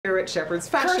at Shepherd's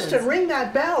Fashions. Kirsten, ring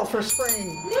that bell for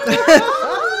spring.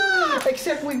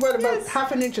 Except we've got about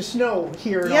half an inch of snow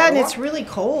here in Yeah, and Ottawa. it's really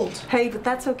cold. Hey, but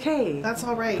that's okay. That's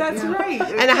all right. That's yeah. right.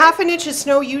 And a half an inch of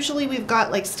snow, usually we've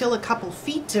got like still a couple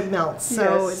feet to melt,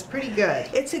 so Yes. it's pretty good.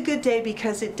 It's a good day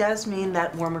because it does mean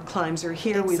that warmer climes are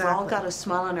here. We've all Exactly. got a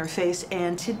smile on our face,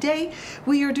 and today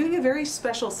we are doing a very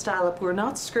special style up. We're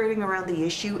not skirting around the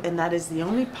issue, and that is the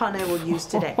only pun I will use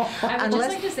today. I would just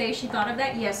like to say she thought of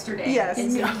that yesterday. Yes.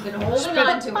 And so she's been holding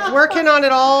on to it. Working on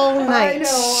it all night.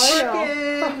 I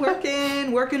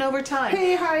know. working overtime.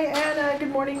 Hey, hi, Anna. Good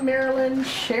morning, Marilyn.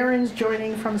 Sharon's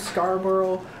joining from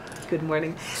Scarborough. Good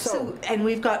morning. So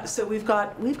we've got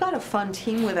a fun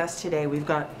team with us today. We've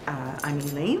got I'm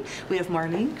Elaine. We have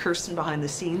Marlene, Kirsten behind the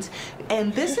scenes,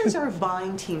 and this is our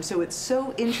buying team. So it's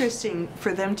so interesting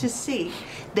for them to see.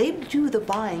 They do the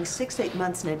buying 6 to 8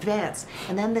 months in advance,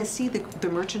 and then they see the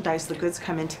merchandise, the goods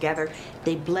come in together.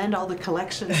 They blend all the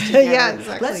collections together. Yeah,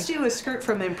 exactly. Let's do a skirt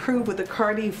from Improve with a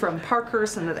cardi from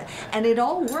Parkhurst, and it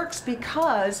all works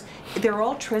because they're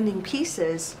all trending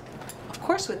pieces. Of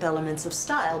course, with elements of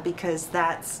style, because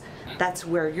that's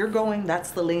where you're going, that's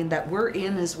the lane that we're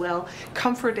in as well.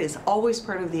 Comfort is always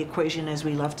part of the equation, as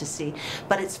we love to see,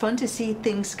 but it's fun to see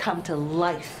things come to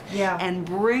life and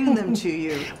bring them to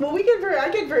you. Well, I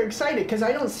get very excited because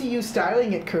I don't see you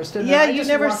styling it, Kirsten. Yeah, and I you just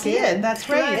never walk see in, it. That's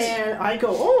right. And I go,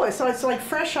 oh, so it's like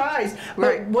fresh eyes. But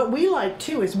Right. what we like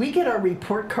too is we get our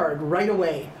report card right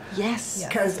away. Yes,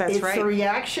 Because that's it's right. the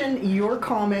reaction, your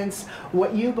comments,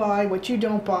 what you buy, what you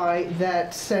don't buy,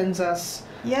 that sends us.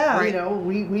 Yeah. You know,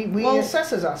 we Well,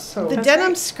 assesses us. So The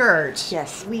denim skirt,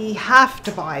 Yes. we have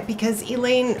to buy because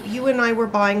Elaine, you and I were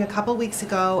buying a couple weeks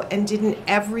ago, and didn't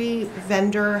every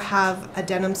vendor have a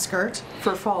denim skirt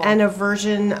For fall. and a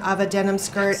version of a denim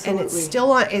skirt? And it's Absolutely.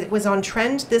 still on. It was on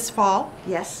trend this fall.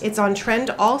 Yes. It's on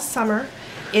trend all summer.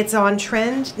 It's on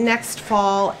trend next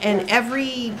fall, and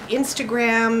every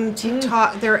Instagram,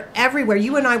 TikTok, they're everywhere.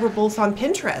 You and I were both on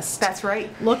Pinterest. That's right.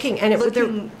 Looking, and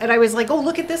and I was like, "Oh,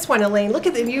 look at this one, Elaine! Look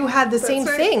at them! You had the same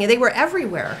right. thing. They were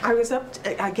everywhere." I was up,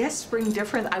 I guess spring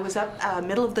different. I was up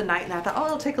middle of the night, and I thought, oh,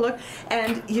 I'll take a look.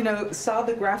 And, saw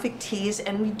the graphic tees,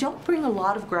 and we don't bring a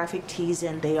lot of graphic tees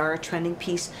in. They are a trending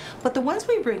piece. But the ones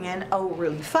we bring in,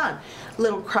 really fun.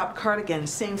 Little crop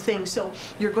cardigans, same thing. So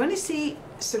you're going to see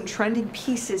some trending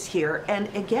pieces here, and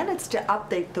again, it's to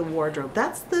update the wardrobe.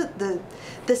 That's the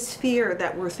sphere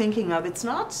that we're thinking of. It's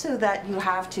not so that you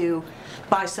have to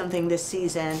buy something this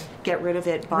season, get rid of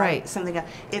it, buy Right. something else.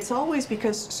 It's always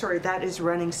because, sorry, that is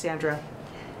running, Sandra.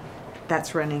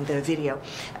 That's running the video.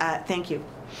 Thank you.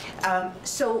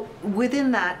 So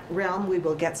within that realm, we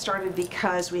will get started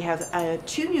because we have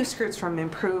 2 new skirts from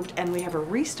Improved, and we have a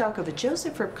restock of a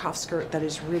Joseph Ribkoff skirt that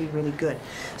is really, really good.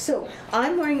 So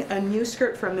I'm wearing a new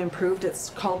skirt from Improved. It's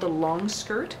called a long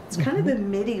skirt. It's kind of a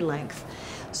midi length.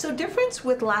 So difference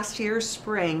with last year's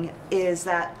spring is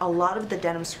that a lot of the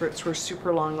denim skirts were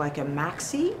super long, like a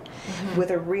maxi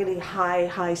with a really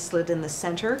high slit in the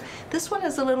center. This one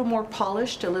is a little more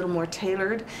polished, a little more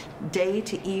tailored, day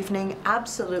to evening,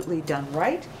 absolutely done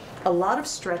right. A lot of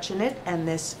stretch in it, and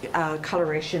this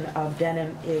coloration of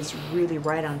denim is really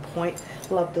right on point.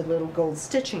 Love the little gold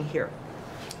stitching here.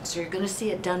 So you're going to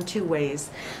see it done 2 ways.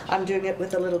 I'm doing it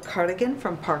with a little cardigan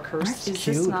from Parkhurst. That's Is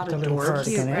cute, this not the little adorable?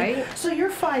 cardigan, eh? right? So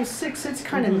you're 5'6", it's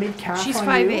kind of mid-calf She's on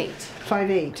 5'8". you.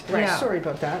 5'8". Right. Yeah. Sorry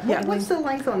about that. Yeah. What's the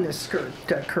length on this skirt,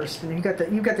 Kirsten? You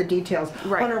got the details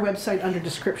Right. on our website under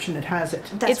description. It has it.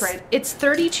 That's it's, right. It's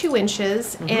 32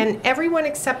 inches, and everyone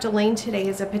except Elaine today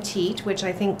is a petite, which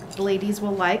I think the ladies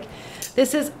will like.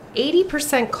 This is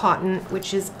 80% cotton,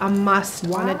 which is a must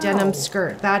on a Wow. denim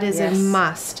skirt. That is Yes. a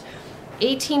must.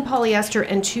 18 polyester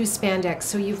and 2 spandex.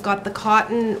 So you've got the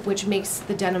cotton, which makes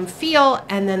the denim feel,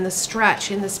 and then the stretch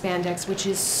in the spandex, which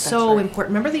is so right.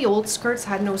 important. Remember the old skirts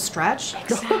had no stretch?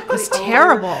 Exactly. It was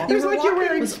terrible. It was like you're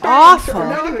wearing was Spanx, awful. or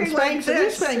not even Walking like Spanx, it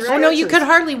is this, Spanx right? Oh no, you stretches. could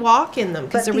hardly walk in them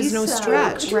because But there was these, no Could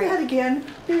stretch. you do that again?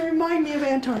 You remind me of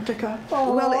Antarctica.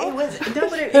 Oh, Well, it was no,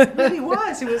 but it really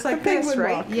was. It was like this, penguin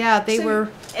right? walk. Yeah, they were.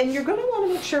 And you're going to want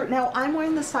to make sure. Now, I'm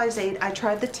wearing the size 8. I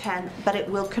tried the 10, but it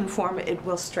will conform. It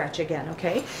will stretch again.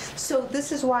 Okay. So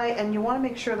this is why, and you want to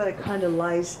make sure that it kind of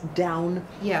lies down,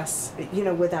 Yes.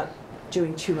 without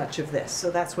doing too much of this.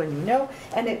 So that's when you know,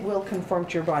 and it will conform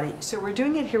to your body. So we're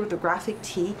doing it here with the graphic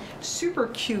tee. Super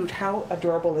cute. How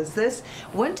adorable is this?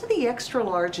 Went to the extra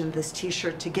large in this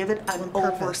t-shirt to give it an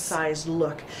purpose? oversized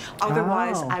look.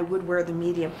 Otherwise, Oh. I would wear the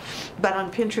medium. But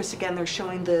on Pinterest, again, they're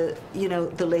showing the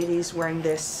ladies wearing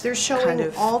this. They're showing kind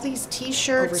of all these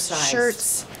t-shirts, oversized.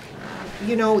 shirts.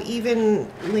 you know, even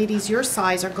ladies your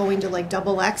size are going to like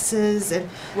double X's and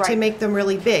to Right. make them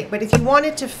really big. But if you want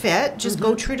it to fit, just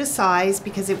go true to size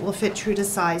because it will fit true to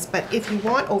size. But if you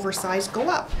want oversized, go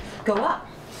up. Go up.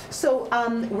 So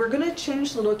we're going to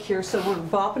change the look here. So we're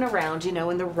bopping around, you know,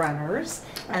 in the runners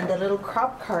and the little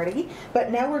crop cardi. But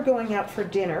now we're going out for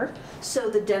dinner. So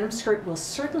the denim skirt will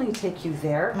certainly take you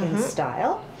there in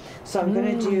style. So I'm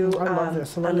going to do I love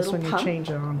this. I a love this little when you pump. change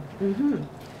it on.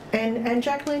 And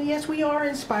Jacqueline, yes, we are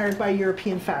inspired by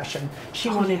European fashion. She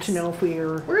wanted to know if we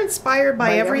are. We're inspired by,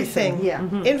 By everything.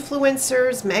 everything,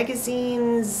 Influencers,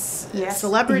 magazines, Yes.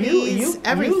 celebrities,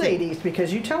 everything. You ladies,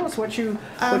 because you tell us what you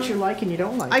like and you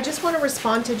don't like. I just want to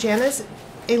respond to Janice.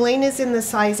 Elaine is in the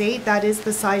size 8. That is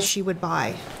the size she would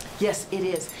buy. Yes, it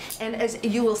is. And as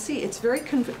you will see, it's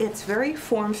very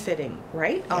form-fitting,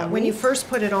 right? When you first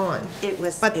put it on. it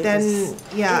was. But it then, was-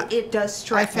 yeah, it does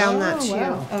stretch. I found that too.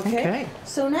 wow. Okay.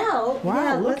 So now, Wow,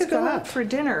 yeah, look let's at go that. out for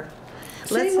dinner.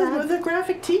 Same with the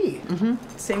graphic tee.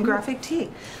 Same graphic tee.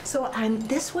 So, and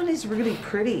this one is really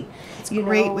pretty. It's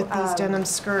Great with these denim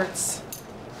skirts.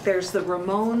 There's the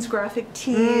Ramones graphic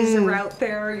tees are out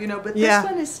there, you know, but Yeah. this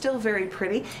one is still very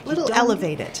pretty. Little You don't-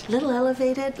 elevated. Little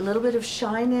elevated, a little bit of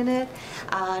shine in it,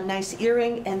 nice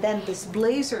earring, and then this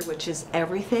blazer, which is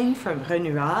everything from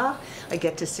Renoir. I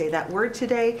get to say that word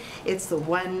today. It's the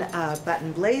one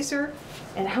button blazer.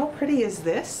 And how pretty is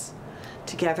this?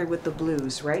 Together with the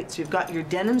blues, right? So you've got your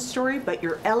denim story, but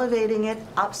you're elevating it,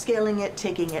 upscaling it,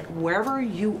 taking it wherever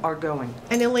you are going.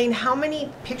 And Elaine, how many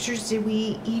pictures did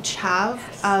we each have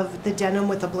of the denim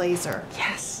with the blazer?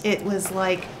 Yes. It was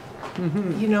like,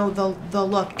 you know, the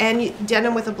look. And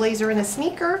denim with a blazer and a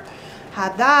sneaker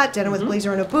had that. Denim with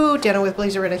blazer and a boot. Denim with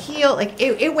blazer and a heel. Like,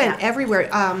 it went Yeah. everywhere.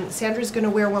 Sandra's going to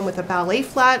wear one with a ballet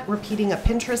flat, repeating a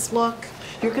Pinterest look.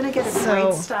 You're going to get a So-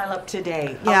 great style up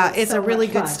today. Yeah, Oh, it's so a really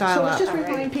much good fun. style So up. let's just Alright.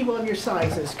 remind people of your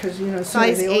sizes, because you know,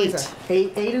 Size they always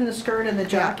 8. Eight in the skirt and the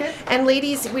jacket. And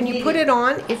ladies, when you put it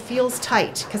on, it feels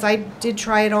tight because I did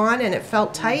try it on and it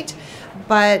felt tight,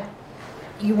 but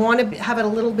you want to have it a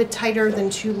little bit tighter than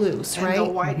too loose, And right? the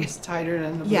white is tighter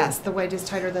than the blue. Yes, the white is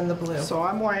tighter than the blue. So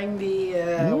I'm wearing the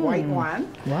white one.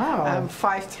 Wow. I'm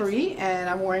 5'3", and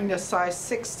I'm wearing the size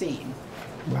 16.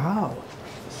 Wow.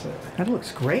 That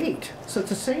looks great. So it's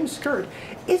the same skirt.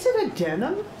 Is it a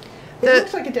denim? It The-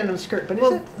 looks like a denim skirt, but is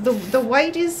Well, it? the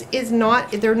white is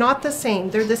not, they're not the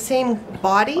same. They're the same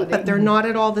body, but they're not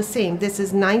at all the same. This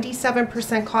is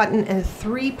 97% cotton and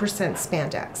 3%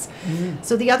 spandex.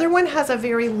 So the other one has a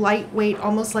very lightweight,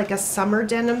 almost like a summer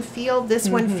denim feel. This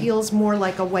one feels more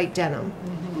like a white denim.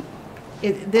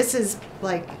 This is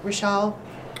like, Rochelle,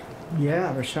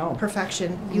 Yeah, Rochelle.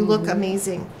 perfection. You look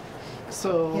amazing.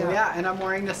 So Yeah. yeah, and I'm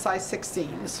wearing the size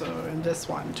 16. So in this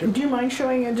one too. Do you mind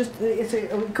showing? And just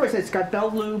of course, it's got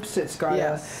belt loops. It's got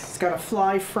Yes. it's got a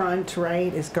fly front,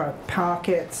 right? It's got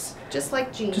pockets. Just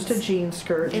like jeans. Just a jean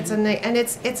skirt. It's and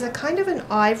it's a kind of an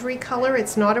ivory color.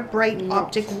 It's not a bright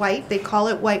optic white. They call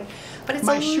it white, but it's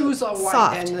My a little shoes are white,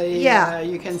 soft. and they, yeah,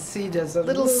 you can see there's a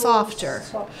Little softer.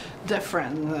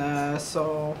 different.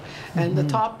 And the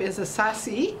top is a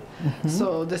sassy.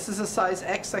 So this is a size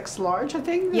XX large, I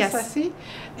think. The Yes. sassy,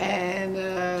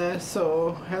 and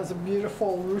so has a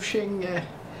beautiful ruching.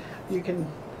 You can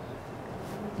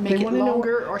make They it wanna know-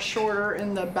 longer or shorter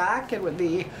in the back, and with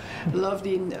the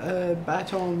lovely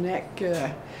baton neck.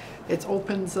 It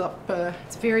opens up.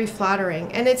 it's very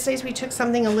flattering. And it says we took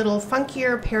something a little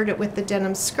funkier, paired it with the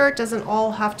denim skirt. Doesn't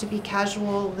all have to be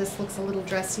casual. This looks a little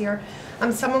dressier.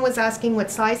 Someone was asking what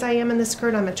size I am in the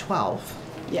skirt. I'm a 12.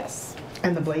 Yes.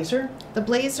 and the blazer. The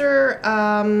blazer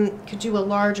could do a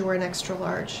large or an extra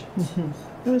large.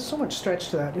 There's so much stretch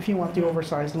to that if you want the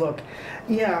oversized look.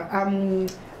 Yeah,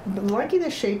 liking the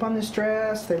shape on this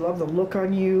dress. They love the look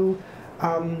on you.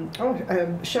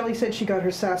 Shelley said she got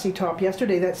her sassy top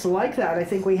yesterday. That's like that. I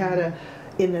think we had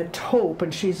in a taupe,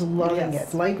 and she's loving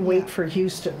Yes. it. Lightweight for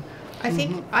Houston. I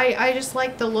think I just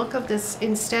like the look of this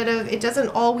instead of, it doesn't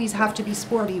always have to be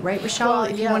sporty, right, Rochelle? Well,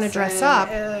 if you want to yes, dress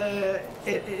and, up.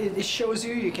 it shows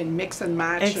you can mix and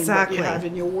match Exactly. what you have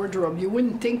in your wardrobe. You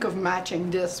wouldn't think of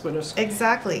matching this with a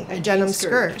Exactly, a denim jean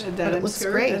skirt, a but denim it looks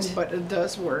skirt, great. but it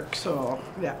does work. So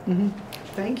yeah.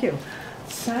 Thank you.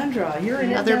 Sandra, you're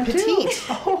in Another it now, too. petite.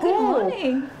 Oh,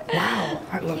 Morning. wow.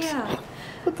 That looks, Yeah.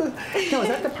 no, is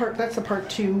that the part, that's the part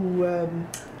 2,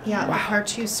 Yeah, the part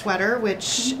 2 sweater,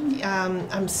 which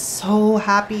I'm so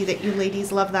happy that you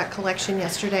ladies loved that collection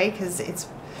yesterday because it's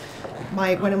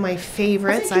one of my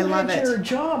favorites. I love had your it.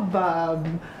 job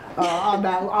on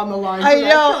the line. I for that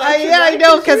know, collection, I right?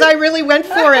 know, because I really went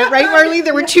for it, right, Marlene?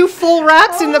 There were 2 full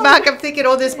racks in the back. I'm thinking,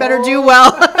 oh, this better do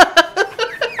well.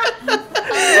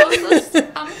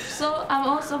 I'm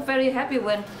so very happy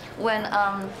when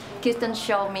Kirsten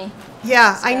showed me.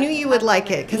 Yeah, I knew you would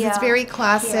like it because it's Yeah. very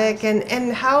classic. Yes.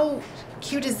 And how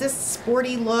cute is this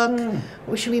sporty look?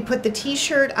 Should we put the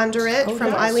T-shirt under it Oh,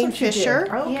 from that's Eileen what you did.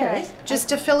 Fisher? Okay. Yes. Just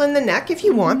to fill in the neck if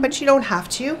you want, but you don't have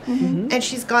to. And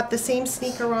she's got the same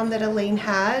sneaker on that Elaine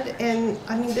had. And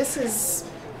I mean, this is...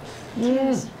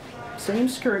 Same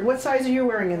skirt. What size are you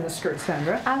wearing in the skirt,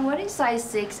 Sandra? I'm wearing size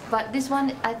 6, but this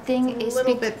one I think A is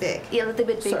little bit big. Yeah, a little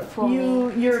bit big So for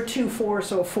me. you're 2'4",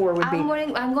 so 4 would be.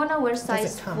 I'm gonna wear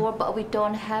size come? 4, but we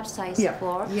don't have size Yeah.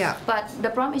 4. Yeah. But the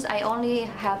problem is I only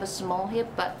have a small hip,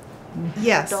 but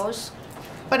Yes. those.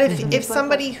 But if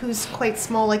somebody who's quite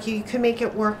small like you could make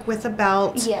it work with a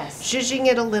belt. Yes. Zhuzhing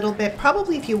it a little bit.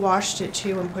 Probably if you washed it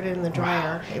too and put it in the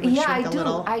dryer, it would Yeah, shrink I a do.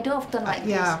 little. I do often like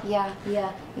yeah.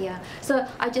 this. Yeah. So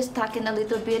I just tuck in a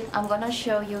little bit. I'm gonna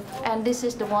show you. And this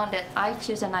is the one that I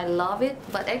choose and I love it.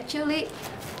 But actually,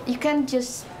 you can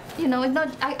just, it's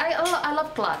not. I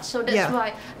love cloth, so that's Yeah.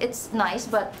 why it's nice.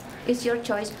 But it's your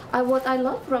choice. What I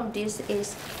love from this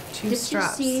is Two just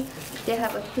straps. You see, they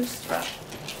have a 2 strap.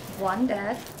 One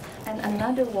that. And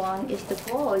another one is the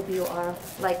gold. If you are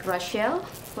like Rachel,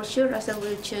 for sure Rachel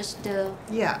will choose the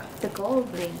Yeah.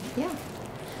 gold bling. Yeah.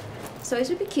 So it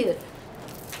should be cute.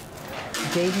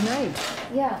 Day to night.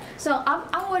 Yeah. So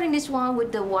I'm wearing this one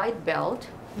with the white belt,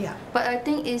 Yeah. but I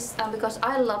think it's because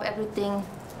I love everything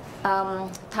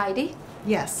tidy.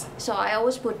 Yes. So I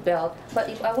always put belt. But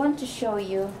if I want to show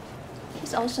you,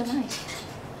 it's also nice.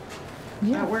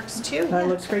 That works too. That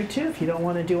looks great too. If you don't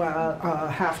want to do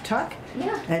a half tuck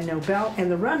Yeah. and no belt,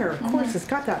 and the runner, of course, it's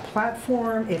got that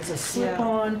platform. It's a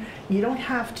slip-on. You don't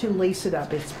have to lace it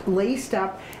up. It's laced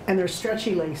up, and there's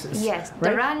stretchy laces. Yes. The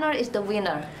right? runner is the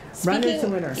winner. Runner's the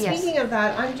winner. Yes. Speaking of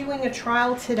that, I'm doing a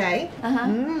trial today.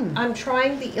 I'm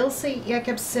trying the Ilse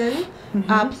Jacobsen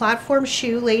platform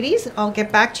shoe, ladies. I'll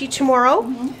get back to you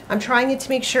tomorrow. I'm trying it to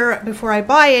make sure before I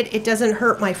buy it, it doesn't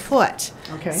hurt my foot.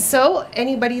 Okay. So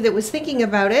anybody that was thinking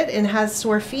about it and has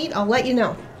sore feet, I'll let you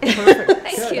know. Perfect.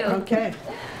 Thank Good. you. Okay.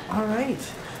 All right.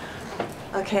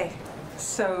 Okay,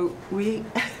 so we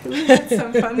had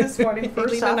some fun this morning.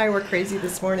 First Lena and I off, were crazy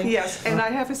this morning. yes, and I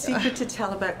have a secret to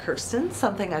tell about Kirsten,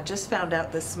 something I just found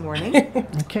out this morning.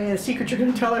 Okay. A secret you're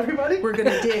going to tell everybody? We're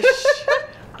gonna dish.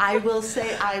 I will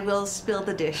spill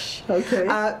the dish.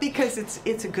 Okay. Because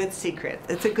it's a good secret.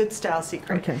 It's a good style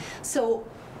secret. Okay. So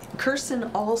Kirsten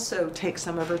also takes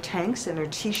some of her tanks and her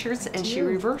t-shirts and she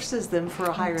reverses them for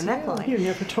a higher neckline. You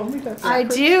never told me that. I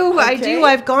do. Okay.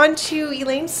 I've gone to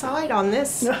Elaine's side on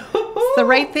this. It's the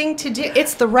right thing to do.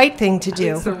 It's the right thing to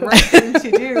do. It's the right thing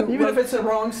to do. Even if it's the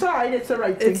wrong side, it's the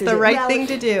right thing It's to the do. right thing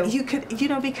to do. You could,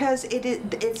 because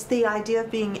it's the idea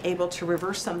of being able to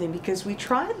reverse something, because we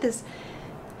tried this.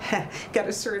 Got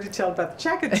a story to tell about the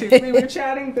jacket too. We were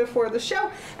chatting before the show,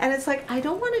 and it's like, I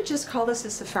don't want to just call this a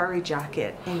safari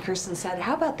jacket. And Kirsten said,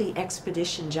 "How about the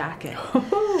expedition jacket?"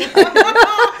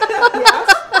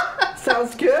 Yes.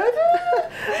 Sounds good.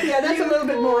 Yeah, that's a little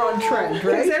bit more on trend,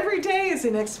 Because right? every day is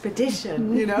an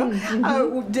expedition,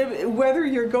 whether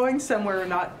you're going somewhere or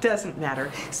not doesn't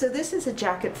matter. So this is a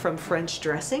jacket from French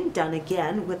Dressing, done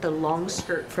again with the long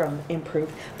skirt from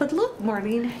Improved. But look,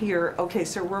 Marlene, here. Okay,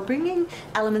 so we're bringing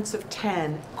elements of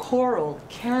tan, coral,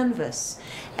 canvas.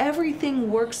 Everything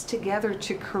works together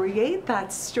to create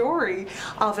that story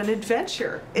of an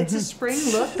adventure. It's a spring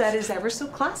look that is ever so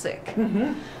classic.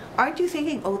 Aren't you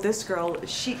thinking, oh, this girl,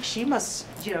 she must,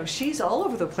 she's all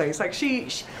over the place. Like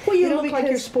Well, you look like because-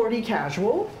 you're sporty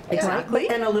casual. Exactly.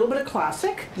 And a little bit of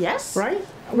classic. Yes. Right?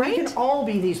 Right. We can all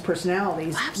be these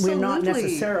personalities. We're not Absolutely.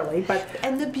 necessarily, but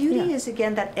And the beauty Yeah. is,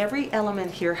 again, that every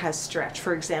element here has stretch.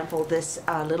 For example, this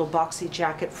little boxy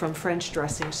jacket from French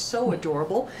Dressing, so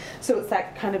adorable. So it's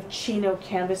that kind of chino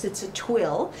canvas. It's a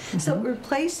twill. So it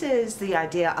replaces the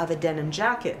idea of a denim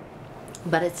jacket.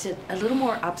 But it's a little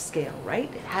more upscale, right?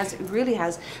 It really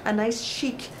has a nice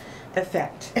chic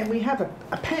effect. and we have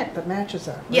a pant that matches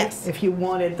that. Right? Yes. If you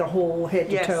wanted the whole head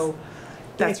to Yes. toe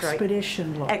That's right.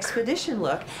 expedition look. Expedition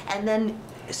look, and then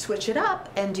switch it up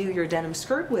and do your denim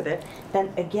skirt with it.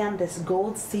 Then again, this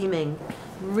gold seaming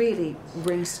really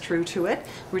rings true to it.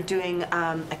 We're doing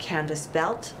a canvas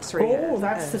belt. Oh,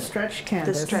 that's the stretch the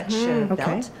canvas. stretch Okay.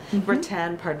 belt,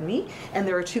 rattan, pardon me, and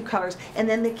there are 2 colors. And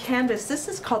then the canvas, this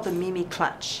is called the Mimi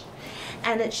Clutch.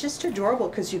 And it's just adorable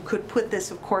because you could put this,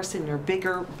 of course, in your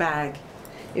bigger bag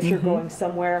if you're going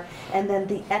somewhere. And then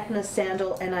the Etna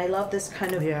sandal, and I love this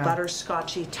kind of Yeah.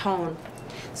 butterscotchy tone.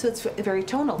 So it's very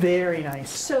tonal. Very nice.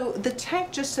 So the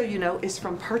tank, just so you know, is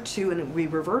from part 2, and we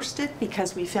reversed it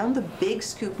because we found the big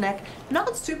scoop neck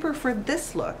not super for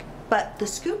this look, But the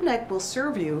scoop neck will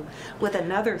serve you with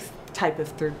another type of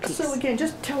third piece. So again,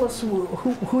 just tell us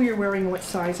who you're wearing, what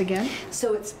size again?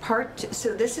 So it's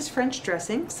so this is French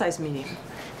dressing, size medium.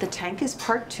 The tank is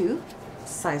part 2,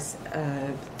 size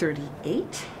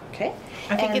 38. Okay.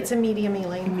 I think And it's a medium,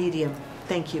 Elaine. medium.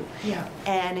 Thank you. Yeah.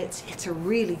 And it's a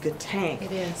really good tank.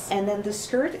 It is. And then the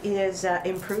skirt is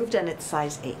improved and it's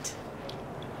size 8.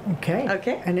 Okay.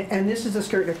 Okay. And this is a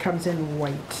skirt that comes in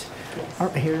white. Yes. Oh,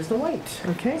 here's the white.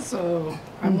 Okay. So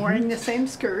I'm wearing the same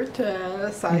skirt,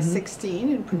 size 16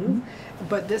 improved,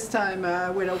 but this time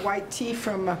with a white tee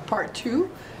from part 2,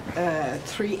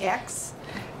 3X,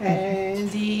 and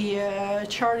the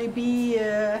Charlie B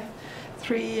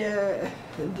 3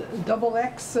 double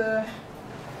X.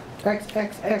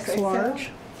 XXX large.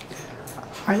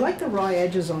 I like the raw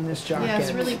edges on this jacket. Yeah,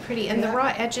 it's really pretty. And the Yeah.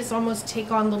 raw edges almost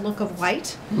take on the look of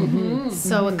white.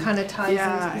 So it kind of ties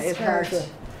Yeah, into the it skirt. has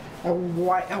a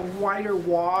whiter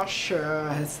wash.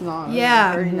 It's not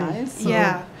Yeah. very nice. So-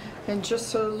 Yeah. and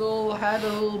just had a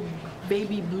little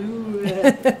baby blue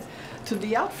to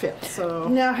the outfit. So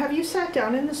Now, have you sat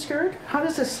down in the skirt? How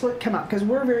does the slit come up? Because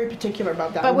we're very particular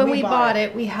about that. But when we bought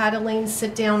it, we had Elaine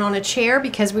sit down on a chair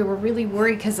because we were really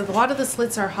worried because a lot of the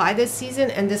slits are high this season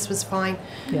and this was fine.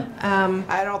 Yeah.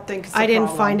 I don't think it's I a didn't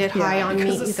problem. find it high on me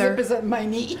because the either. slip is at my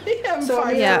knee. I'm So I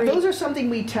fine. mean, Yeah. those are something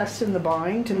we test in the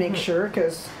buying to make sure,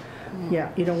 because yeah,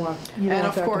 you don't want And that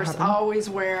of to course, happen. I always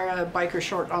wear a biker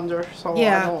short under, so I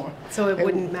Yeah, don't. so it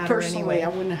wouldn't matter personally,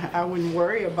 anyway. I wouldn't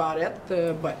worry about it.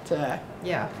 But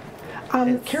Yeah.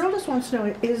 Carol just wants to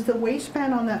know: is the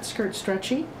waistband on that skirt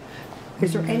stretchy?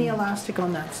 Is there any elastic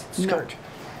on that skirt?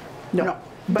 No.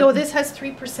 But Though this has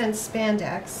 3%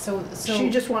 spandex, so she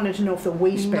just wanted to know if the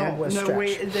waistband was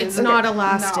stretched. it's not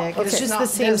elastic. No, It's just not- the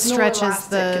same there's no stretch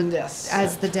elastic in this.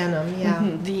 as the denim.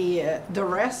 Yeah. The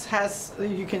rest has,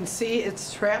 you can see it's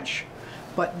stretch,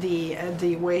 but the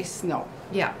waist, no.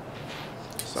 Yeah.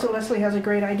 So Leslie has a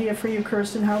great idea for you,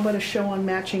 Kirsten. How about a show on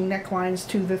matching necklines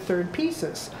to the third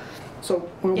pieces? So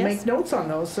we'll Yes. make notes on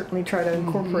those. Certainly try to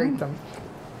incorporate them.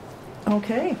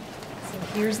 Okay. So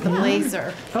here's the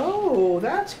blazer. Oh,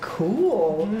 that's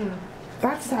cool.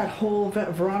 That's that whole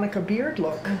Veronica Beard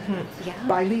look Yeah.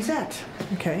 by Lisette.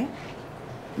 Okay.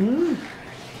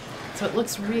 So it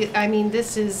looks I mean,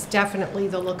 this is definitely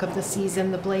the look of the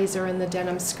season. The blazer and the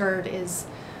denim skirt is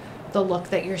the look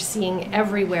that you're seeing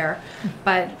everywhere.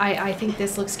 But I think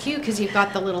this looks cute because you've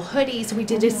got the little hoodies. We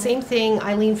did the same thing,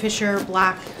 Eileen Fisher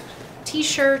black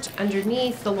t-shirt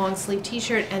underneath, the long sleeve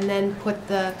t-shirt, and then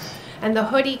and the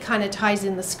hoodie kind of ties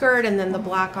in the skirt and then the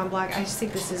black on black. I just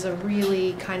think this is a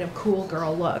really kind of cool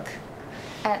girl look.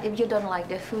 And if you don't like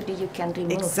the hoodie, you can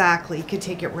remove. Exactly, you could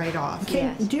take it right off.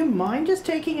 Okay. Yes. Do you mind just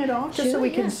taking it off just so Sure,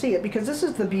 we can yeah. see it? Because this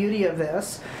is the beauty of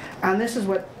this, and this is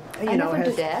what I never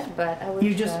do that, but I will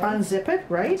You just try. unzip it,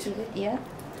 right? Unzip it, yeah.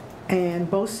 And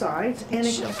both sides, and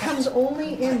it comes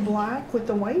only in black with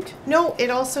the white. No,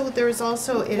 there's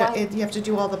also, White. you have to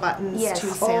do all the buttons Yes. too,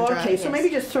 Oh, Sandra. Okay, so Yes. maybe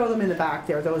just throw them in the back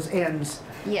there, those ends.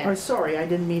 Yes. Or sorry, I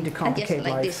didn't mean to And complicate just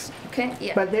like life. this, okay?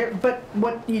 Yeah. But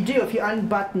what you do if you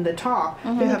unbutton the top,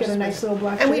 then you have get a to nice little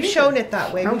black. And we've blazer. shown it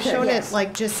that way. We've Okay. shown Yes. it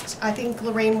like I think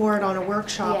Lorraine wore it on a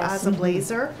workshop Yes. as a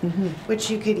blazer, which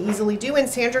you could easily do. And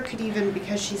Sandra could even,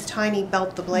 because she's tiny,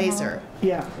 belt the blazer,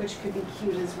 Yeah. which could be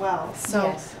cute as well. So,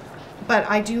 Yes. but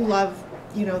I do love,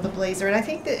 the blazer. And I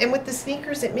think that, and with the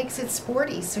sneakers, it makes it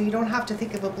sporty. So you don't have to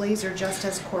think of a blazer just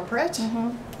as corporate.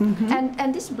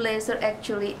 And this blazer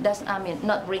actually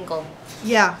not wrinkle,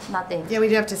 Yeah. nothing. Yeah, we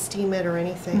didn't have to steam it or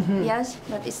anything. Yes,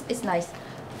 but it's nice.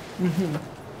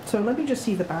 So let me just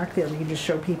see the back there. We can just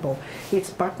show people. It's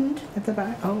buttoned at the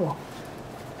back. Oh,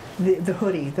 the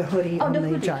hoodie Oh, on the the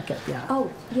hoodie. jacket. Yeah. Oh,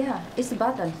 yeah, it's a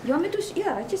button. You want me to?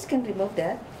 Yeah, I just can remove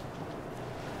that.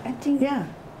 I think. Yeah.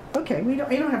 Okay, you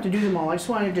don't have to do them all. I just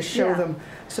wanted to show Yeah. them.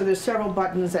 So there's several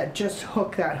buttons that just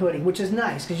hook that hoodie, which is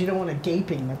nice because you don't want it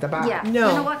gaping at the back. Yeah. No.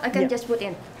 You know what? I can Yeah. just put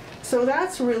in. So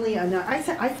that's really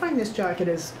I find this jacket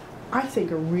is, I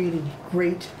think, a really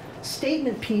great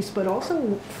statement piece, but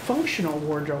also functional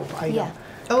wardrobe item. Yeah.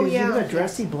 Oh, 'Cause you have yeah. a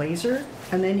dressy blazer,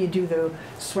 and then you do the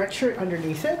sweatshirt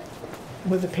underneath it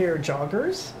with a pair of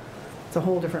joggers. It's a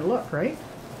whole different look, right?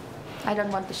 I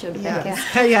don't want to show the Yeah. back.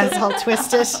 Yeah. Yeah, it's all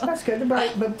twisted. That's good,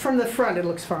 but from the front it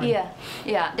looks fine.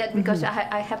 Yeah. That because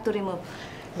I have to remove.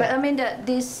 But I mean that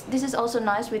this is also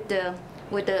nice with the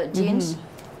jeans,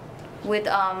 with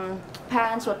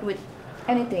pants or with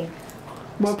anything.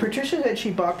 Well, Patricia said she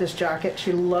bought this jacket.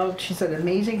 She said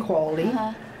amazing quality.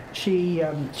 Uh-huh. She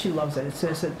loves it. It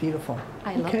says it's beautiful.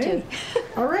 I love Okay.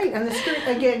 All right, and the skirt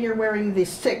again. You're wearing the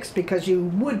 6 because you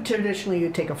would traditionally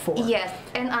take a 4. Yes,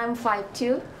 and I'm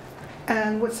 5'2",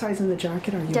 And what size in the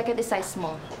jacket are you? Jacket is size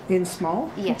small. In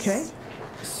small? Yes. Okay.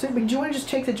 So, do you want to just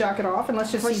take the jacket off and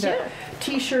let's just For see sure. that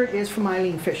T-shirt is from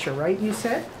Eileen Fisher, right? You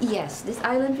said, Yes, this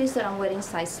Island Fisher I'm wearing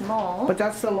size small. but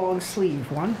that's the long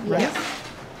sleeve one, right? Yes.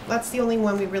 That's the only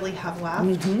one we really have left.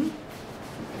 Mm-hmm.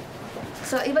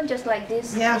 So even just like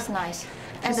this, Yeah. it's nice.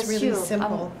 And Just the really shoe,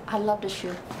 simple. I love the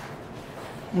shoe.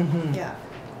 Yeah.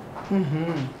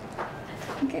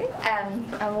 Okay,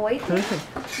 and I'm waiting.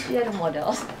 Perfect. The other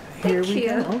models. Here Thank we you.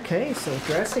 go. Okay, so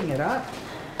dressing it up.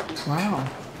 Wow.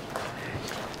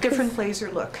 Different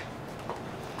blazer look.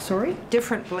 Sorry?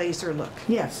 Different blazer look.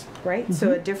 Yes. Right?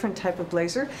 So a different type of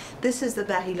blazer. This is the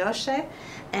Bariloche,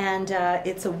 and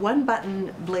it's a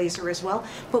one-button blazer as well.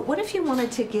 But what if you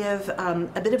wanted to give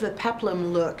a bit of a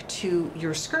peplum look to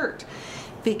your skirt?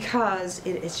 Because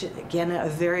it's, again, a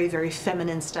very, very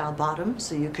feminine style bottom,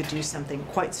 so you could do something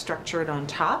quite structured on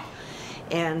top.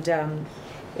 And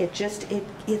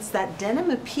it's that denim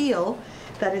appeal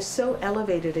that is so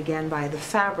elevated again by the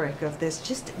fabric of this,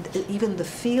 just even the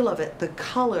feel of it, the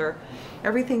color,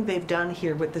 everything they've done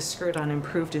here with the skirt on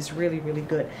Improved is really, really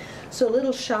good. So a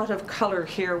little shot of color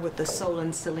here with the Sol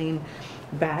and Celine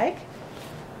bag.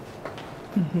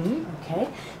 Okay,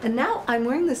 and now I'm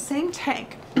wearing the same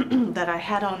tank that I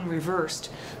had on reversed,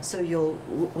 so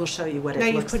we'll show you what it Now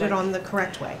looks like. you've put it on the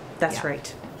correct way. That's Yeah.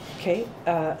 right. Okay,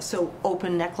 so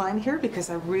open neckline here because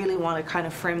I really want to kind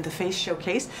of frame the face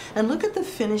showcase. And look at the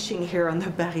finishing here on the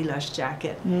Bariloche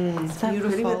jacket. It's that pretty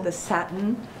beautiful. with the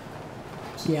satin.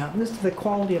 Yeah, the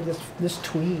quality of this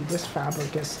tweed, this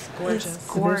fabric is Gorgeous. It's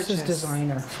gorgeous. This is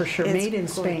designer for sure. It's Made in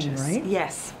Spain, gorgeous. right?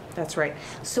 Yes, that's right.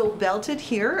 So belted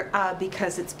here,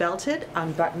 because it's belted,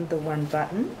 unbuttoned the one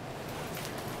button.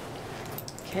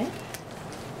 Okay,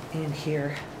 and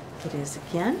here it is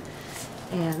again.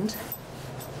 And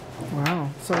Wow.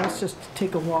 So let's just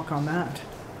take a walk on that.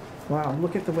 Wow,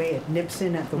 look at the way it nips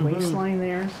in at the waistline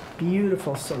there.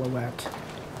 Beautiful silhouette.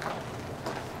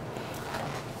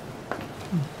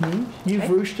 You've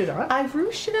Okay. ruched it up? I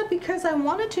ruched it up because I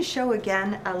wanted to show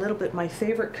again a little bit my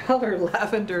favorite color,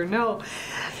 lavender. No,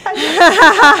 that's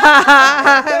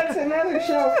another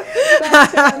show.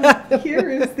 But, here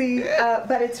is the,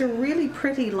 but it's a really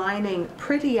pretty lining,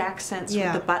 pretty accents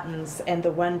Yeah. with the buttons and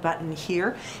the one button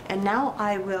here. And now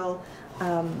I will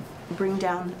bring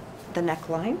down the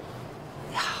neckline.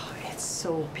 Oh, it's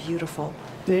so beautiful.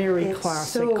 Very It's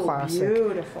classic, so classic.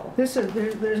 beautiful. This is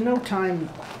there's no time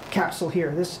capsule here.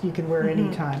 This you can wear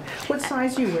any time. What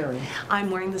size are you wearing?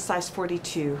 I'm wearing the size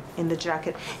 42 in the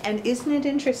jacket. And isn't it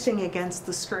interesting against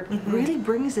the skirt? It really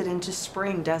brings it into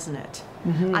spring, doesn't it?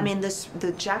 I mean,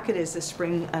 the jacket is a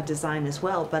spring design as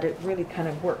well, but it really kind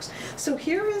of works. So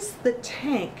here is the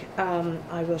tank.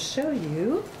 I will show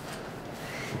you.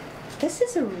 This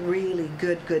is a really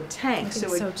good tank. I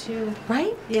think so too.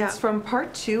 Right? Yeah. It's from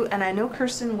part 2, and I know,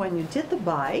 Kirsten, when you did the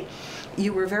buy,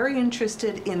 you were very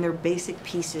interested in their basic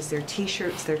pieces, their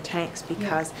t-shirts, their tanks,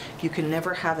 because you can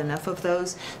never have enough of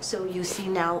those. So you see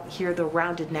now here the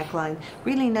rounded neckline,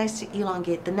 really nice to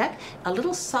elongate the neck. A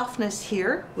little softness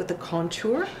here with the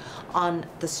contour on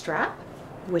the strap,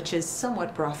 which is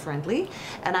somewhat bra friendly,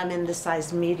 and I'm in the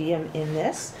size medium in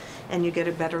this, and you get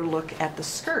a better look at the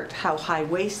skirt, how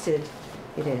high-waisted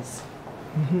it is.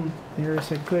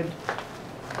 There's a good,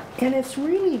 and it's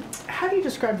really. How do you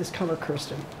describe this color,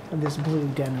 Kirsten? Of this blue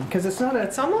denim, because it's not a.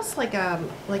 It's almost like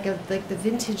like the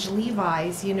vintage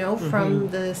Levi's, you know, from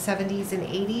the 70s and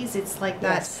 80s. It's like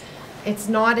that. Yes. It's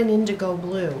not an indigo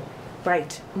blue,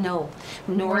 Right, no,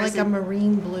 nor more is like a it.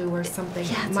 marine blue or something.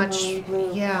 Yeah, it's a much. marine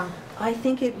blue. Yeah. I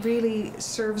think it really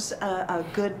serves a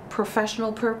good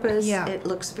professional purpose. Yeah. It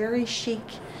looks very chic,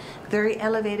 very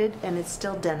elevated, and it's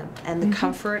still denim. And the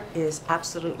comfort is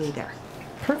absolutely there.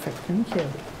 Perfect. Thank you.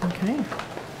 Okay.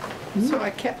 So I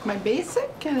kept my basic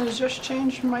and I just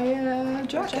changed my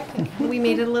jacket. We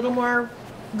made it a little more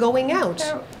going out.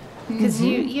 Because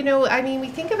you know, I mean, we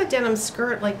think of a denim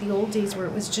skirt like the old days where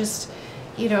it was just,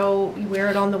 you know, you wear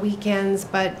it on the weekends,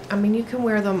 but I mean, you can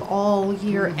wear them all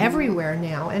year everywhere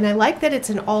now. And I like that it's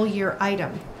an all year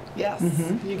item. Yes,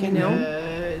 you can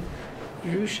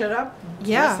ruche it up,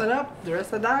 Yeah. dress it up,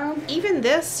 dress it down. Even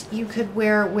this you could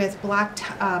wear with black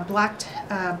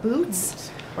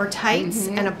boots or tights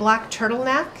and a black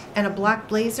turtleneck and a black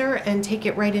blazer and take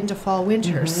it right into fall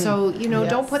winter. So, you know,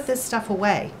 don't Yes. put this stuff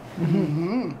away.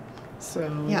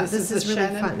 So Yeah, this this is is the really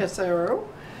Shannon fun. Pesaro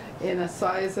in a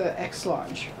size X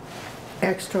large.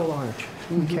 Extra large.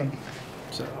 Okay.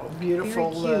 So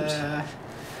beautiful cute.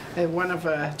 one of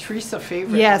Teresa's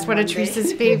favorites. Yes, on one of Monday.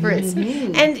 Teresa's favorites.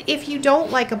 And if you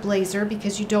don't like a blazer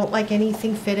because you don't like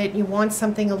anything fitted, you want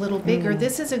something a little bigger,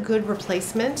 this is a good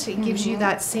replacement. It gives you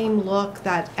that same look,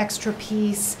 that extra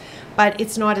piece, but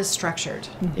it's not as structured.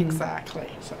 Exactly.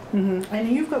 So. And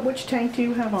you've got, which tank do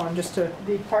you have on? Just a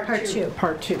The part, Part two.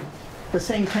 part 2. The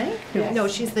same tank? No,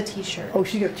 she's the t-shirt. Oh,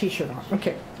 she got a t-shirt on.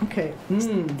 Okay. Okay.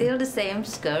 Still the same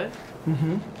skirt.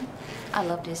 I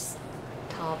love this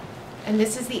top. And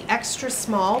this is the extra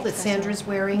small that Sandra's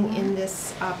wearing in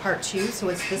this part 2. So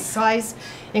it's the size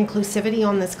inclusivity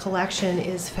on this collection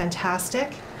is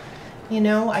fantastic. You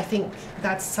know, I think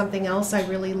that's something else I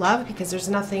really love because there's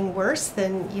nothing worse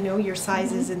than, you know, your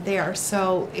size isn't there.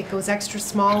 So it goes extra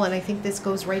small, and I think this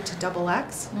goes right to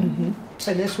XX.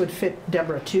 And this would fit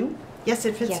Deborah too? Yes,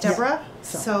 it fits Yes. Deborah.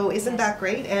 So- So isn't that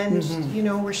great? And, you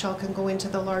know, Rochelle can go into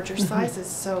the larger sizes.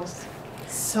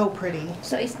 So pretty.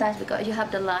 So it's nice because you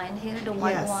have the line here, the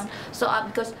white Yes. one. So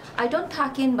because I don't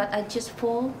tuck in, but I just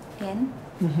fold in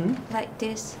like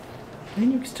this.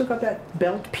 And you still got that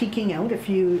belt peeking out. If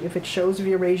it shows, if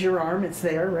you raise your arm, it's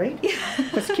there, right?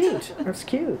 That's cute. That's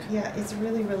cute. Yeah, it's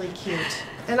really, really cute.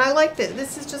 And I like that.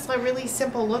 This is just a really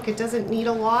simple look. It doesn't need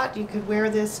a lot. You could wear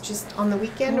this just on the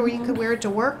weekend, or you could wear it to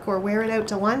work, or wear it out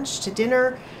to lunch, to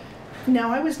dinner.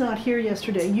 Now, I was not here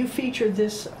yesterday. You featured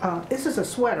this. This is a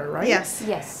sweater, right? Yes.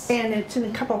 Yes. And it's in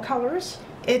a couple colors.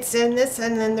 It's in this,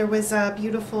 and then there was a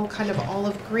beautiful kind of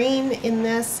olive green in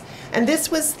this. And this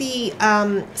was the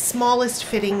smallest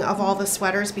fitting of all the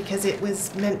sweaters because it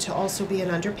was meant to also be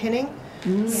an underpinning.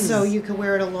 So you could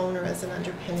wear it alone or as an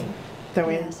underpinning. Though,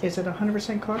 Yes. is it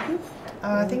 100% cotton?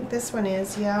 I think this one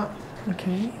is, yeah.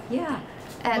 Okay. Yeah.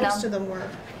 And Most of them were.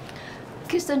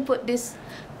 Kristen put this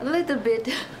a little bit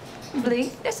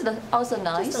bling. That's also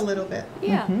nice. Just a little bit.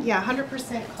 Yeah. Yeah,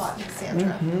 100% cotton,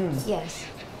 Sandra. Yes.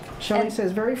 Shelley And-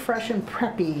 says very fresh and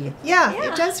preppy. Yeah, Yeah.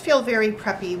 it does feel very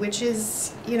preppy, which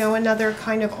is, you know, another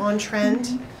kind of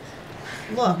on-trend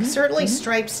look. Certainly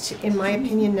stripes, in my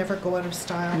opinion, never go out of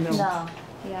style. No. No.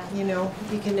 Yeah. You know,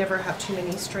 you can never have too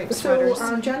many striped So, sweaters.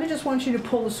 Janet just wants you to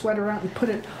pull the sweater out and put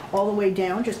it all the way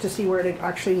down just to see where it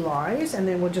actually lies, and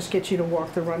then we'll just get you to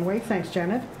walk the runway. Thanks,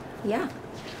 Janet. Yeah.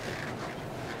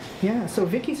 Yeah, so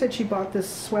Vicky said she bought this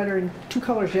sweater in 2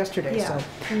 colors yesterday. Yeah, So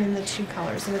and in the 2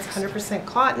 colors, and it's 100%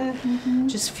 cotton.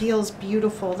 Just feels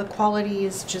beautiful. The quality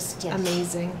is just Yes.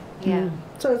 amazing. Yeah.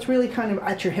 So it's really kind of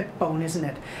at your hip bone, isn't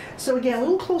it? So again, a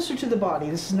little closer to the body.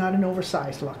 This is not an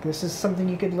oversized look. This is something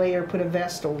you could layer, put a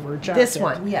vest over, a jacket. This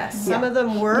one, yes. Some Yeah. of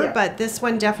them were, Yeah. but this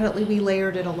one definitely we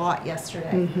layered it a lot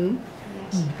yesterday.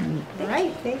 Yes. All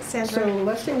right, thanks, Sandra. So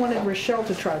Leslie wanted Rochelle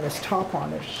to try this top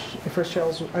on. If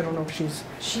Rochelle's, I don't know if she's,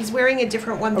 She's wearing a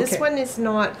different one. This Okay. one is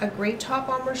not a great top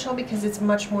on Rochelle because it's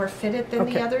much more fitted than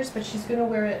Okay. the others, but she's going to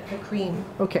wear it the cream.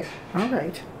 okay, all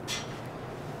right.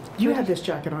 You had this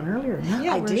jacket on earlier, yeah?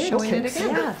 Yeah, I we're did. showing Okay. it again.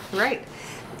 Yeah, right.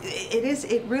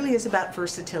 It really is about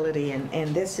versatility,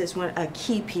 and this is a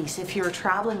key piece. If you're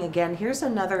traveling again, here's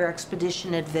another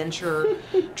expedition adventure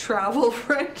travel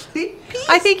friendly piece.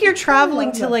 I think you're traveling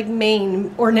love to that. like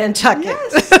Maine or Nantucket.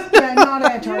 Yes. Yeah, not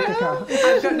Antarctica.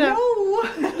 I've got no.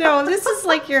 No, this is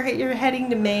like you're heading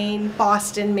to Maine,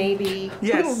 Boston, maybe.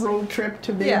 Yes. Little road trip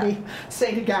to Yeah. maybe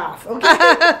St. Gaff.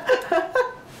 Okay.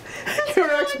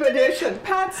 Your expedition.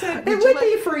 Pat said, It would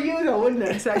be for you though, wouldn't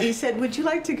it? So he said, "Would you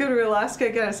like to go to Alaska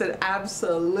again?" I said,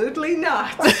 "Absolutely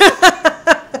not.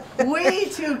 Way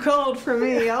too cold for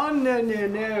me. Oh no, no,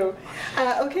 no."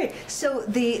 Okay, so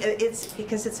it's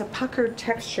because it's a puckered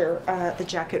texture. The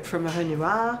jacket from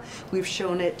Renoir. We've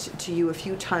shown it to you a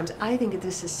few times. I think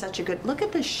this is such a good. Look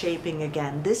at the shaping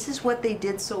again. This is what they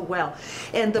did so well,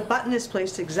 and the button is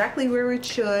placed exactly where it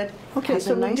should. Okay, Has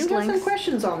so a we nice do have some length.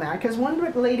 questions on that because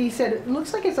one lady said it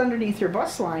looks like it's underneath your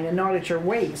bust line and not at your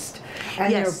waist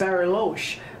and Yes. your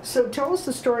bariloche. So tell us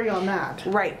the story on that.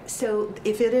 Right. So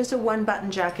if it is a one-button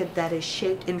jacket that is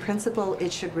shaped, in principle,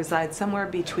 it should reside somewhere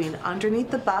between underneath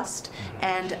the bust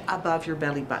and above your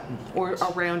belly button, or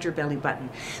around your belly button.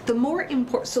 The more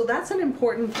important, so that's an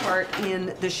important part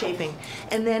in the shaping.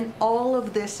 And then all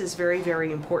of this is very,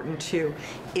 very important too.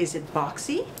 Is it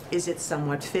boxy? Is it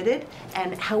somewhat fitted?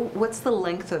 And what's the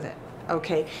length of it?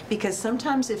 Okay, because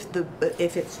sometimes if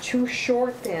it's too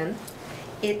short, then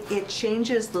it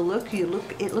changes the look. It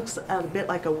looks a bit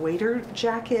like a waiter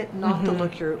jacket, not the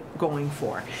look you're going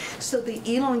for. So the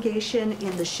elongation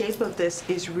in the shape of this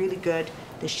is really good.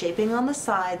 The shaping on the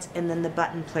sides and then the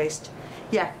button placed,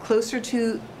 yeah, closer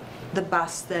to the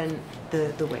bust than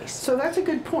the waist. So that's a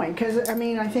good point because I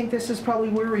mean I think this is probably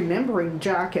we're remembering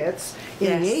jackets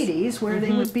in the Yes. 80s where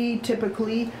they would be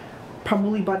typically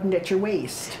probably buttoned at your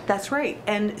waist. That's right.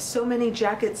 And so many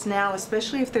jackets now,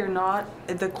 especially if they're not,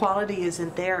 the quality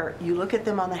isn't there, you look at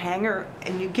them on the hanger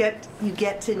and you get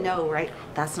to know, right?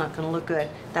 That's not going to look good.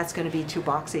 That's going to be too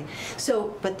boxy.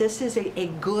 So, but this is a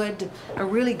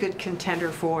really good contender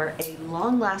for a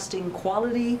long-lasting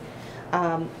quality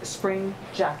spring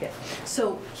jacket.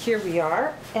 So here we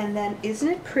are, and then isn't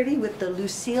it pretty with the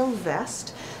Lucille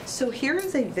vest? So here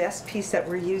is a vest piece that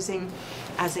we're using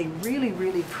as a really,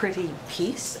 really pretty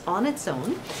piece on its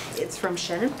own. It's from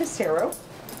Shannon Passero.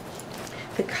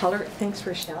 The color, thanks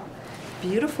Rochelle.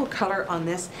 Beautiful color on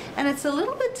this, and it's a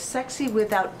little bit sexy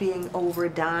without being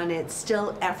overdone. It's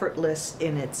still effortless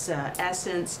in its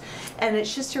essence, and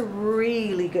it's just a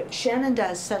really good, Shannon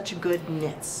does such good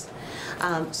knits.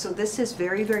 So this is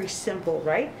very, very simple,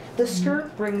 right? The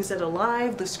skirt brings it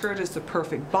alive. The skirt is the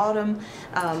perfect bottom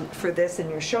for this, and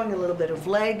you're showing a little bit of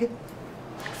leg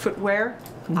footwear.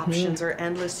 Options are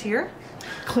endless here.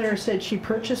 Claire said she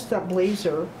purchased that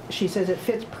blazer. She says it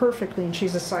fits perfectly, and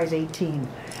she's a size 18,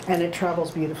 and it travels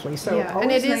beautifully. So Yeah, and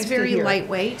always it is nice to very hear.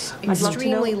 lightweight, love to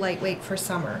extremely know- lightweight for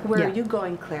summer. Where Yeah. are you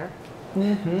going, Claire?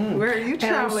 Where are you And I'm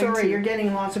traveling sorry, to? you're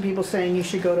getting lots of people saying you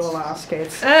should go to Alaska.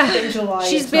 It's in July.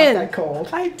 she's it's been. not that cold.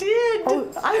 I did. Oh,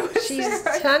 I was she's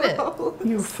there. done it.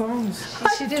 Your phones.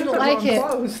 She didn't Took the like wrong it.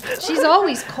 clothes. She's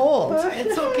always cold.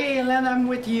 It's okay, Ellen, I'm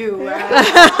with you.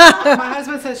 My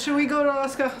husband says, should we go to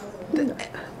Alaska?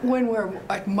 When we're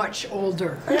like much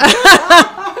older.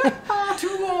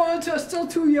 Too old, still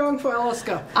too young for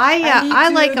Alaska. I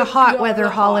need like to a hot go weather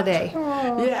hot. holiday.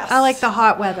 Yes. I like the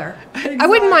hot weather. I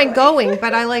wouldn't mind going,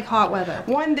 but I like hot weather.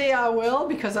 One day I will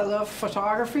because I love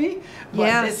photography. But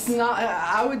Yes. it's not.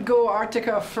 I would go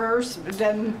Arctica first,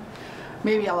 then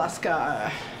maybe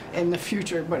Alaska in the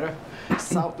future. But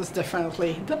South is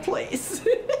definitely the place.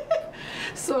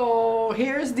 So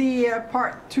here's the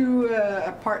part two.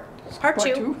 Part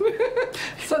two.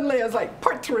 Suddenly I was like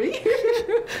part three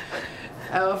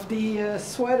of the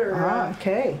sweater.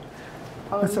 Okay.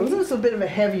 So this is a bit of a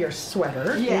heavier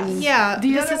sweater. Yes. Yeah,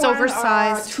 The this other is one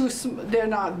oversized. Are they're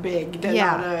not big. They're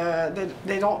Yeah. not.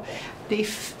 They don't.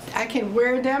 I can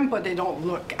wear them, but they don't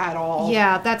look at all.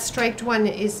 Yeah, that striped one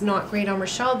is not great on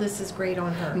Rochelle. This is great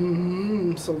on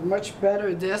her. So much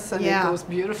better this, and Yeah. it goes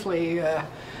beautifully.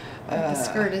 The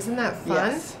skirt, isn't that fun?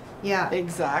 Yes. Yeah.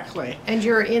 Exactly. And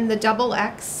you're in the double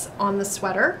X on the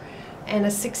sweater and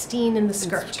a 16 in the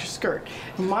skirt. Skirt.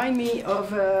 Remind me of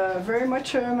very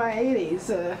much my 80s.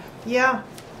 Yeah.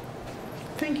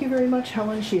 Thank you very much,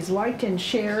 Helen. She's liked and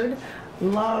shared.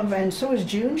 Love, and so is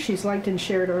June. She's liked and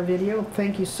shared our video.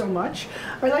 Thank you so much.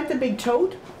 I like the big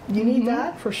tote. You need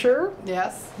that for sure.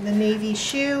 Yes. The navy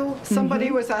shoe.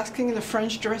 Somebody was asking the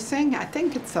French dressing. I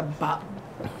think it's a button.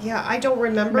 Yeah, I don't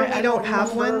remember. I We don't don't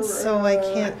have one, remember, so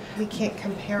we can't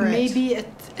compare it. Maybe a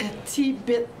tea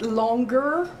bit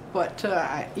longer, but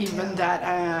even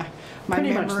that, my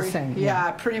Pretty memory. much the same, Yeah,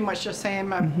 yeah. pretty much the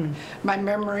same. My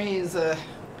memory is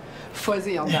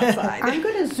fuzzy on that side. I'm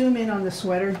going to zoom in on the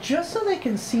sweater just so they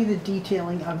can see the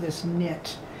detailing of this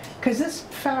knit. Because this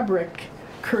fabric,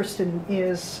 Kirsten,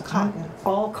 is Cotton.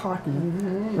 all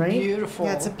cotton, right? Beautiful.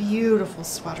 Yeah, it's a beautiful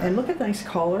sweater. And look at the nice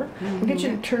collar. We'll get you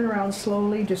to turn around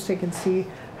slowly just so you can see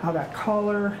how that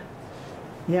collar,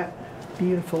 yeah,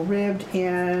 beautiful ribbed.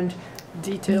 And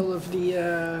Detail of the.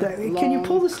 can you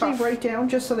pull the long sleeve cuff. right down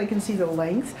just so they can see the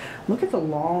length? Look at the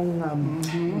long,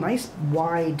 nice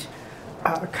wide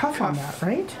cuff on that,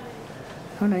 right?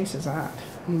 How nice is that?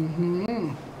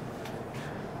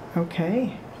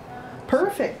 Okay,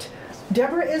 perfect.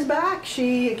 Deborah is back.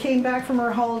 She came back from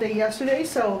her holiday yesterday,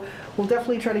 so we'll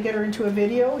definitely try to get her into a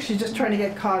video. She's just trying to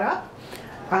get caught up.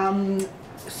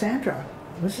 Sandra,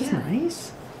 this is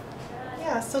nice.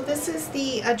 Yeah, so this is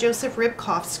the Joseph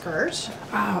Ribkoff skirt.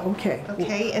 Ah, okay.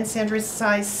 Okay, and Sandra's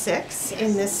size 6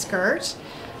 in this skirt.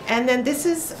 And then this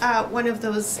is one of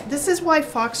those, this is why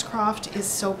Foxcroft is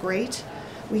so great.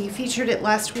 We featured it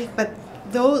last week, but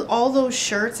all those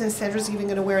shirts, and Sandra's even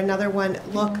going to wear another one,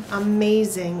 look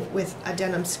amazing with a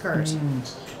denim skirt.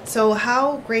 So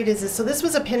how great is this? So this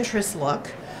was a Pinterest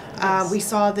look. We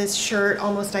saw this shirt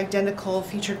almost identical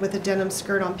featured with a denim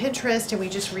skirt on Pinterest, and we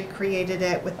just recreated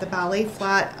it with the ballet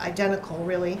flat, identical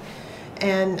really.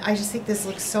 And I just think this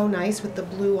looks so nice with the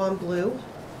blue on blue.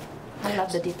 I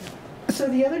love the detail. So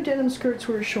the other denim skirts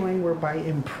we were showing were by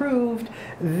Improved.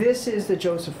 This is the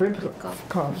Joseph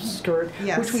Ribkoff skirt,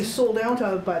 Yes. which we sold out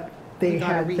of, but they We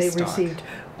got a restock. received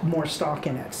more stock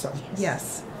in it. So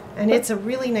Yes. And it's a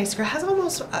really nice skirt. It has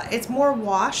almost, it's more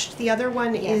washed. The other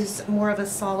one is more of a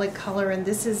solid color, and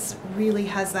this is really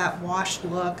has that washed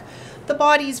look. The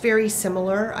body's very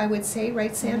similar, I would say,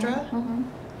 right, Sandra?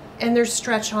 And there's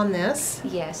stretch on this.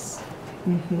 Yes.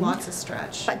 Lots of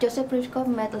stretch. But Joseph Bridgecove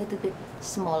made a little bit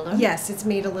smaller. Yes, it's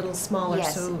made a little smaller,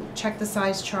 Yes. so check the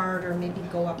size chart or maybe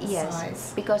go up the Yes,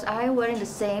 size. because I wearing the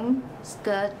same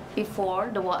skirt before.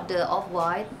 The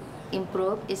off-white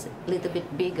improved is a little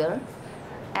bit bigger,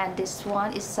 and this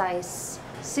one is size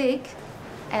 6,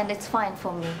 and it's fine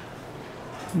for me.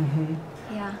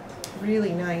 Yeah,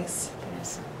 Really nice.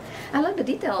 yes. I like the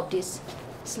detail of this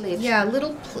sleeves. Yeah,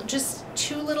 just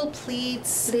 2 little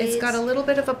pleats. It's Pleats. got a little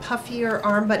bit of a puffier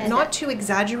arm, but And not that- too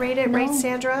exaggerated, right, No.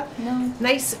 Sandra? No.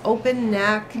 Nice open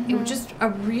neck. It was just a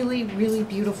really, really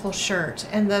beautiful shirt,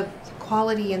 and the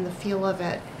quality and the feel of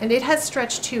it. And it has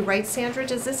stretch too, right, Sandra?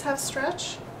 Does this have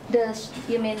stretch?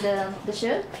 You mean the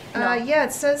shirt? No. Yeah,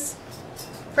 it says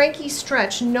Frankie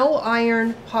stretch, no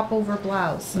iron, pop over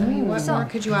blouse. I mean, what So- more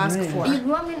could you ask Right. for? You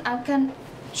want me? I can.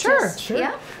 Sure, just- Sure.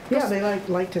 Yeah. Yeah, they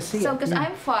like to see So, it. because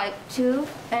I'm 5'2",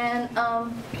 and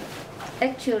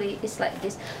actually it's like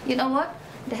this. You know what?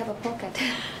 They have a pocket.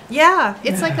 Yeah,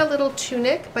 it's like a little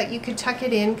tunic, but you could tuck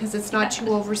it in because it's not too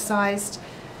oversized.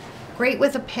 Great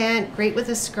with a pant, great with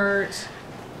a skirt.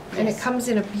 And it Yes. comes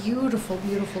in a beautiful,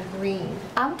 beautiful green.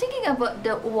 I'm thinking about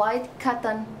the white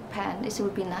cotton pant. It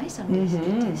would be nice on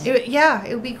this.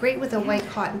 It would be great with a white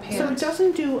cotton pant. So it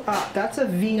doesn't do up. That's a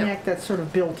V-neck that's sort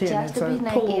of built in. Just It's a a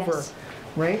V-neck, pullover, yes.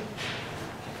 right?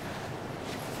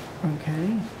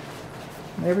 Okay.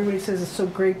 Everybody says it's so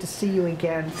great to see you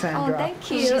again, Sandra. Oh, thank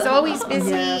you. She's always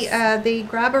busy. Yes. They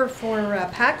grab her for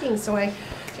packing, so I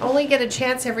only get a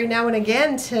chance every now and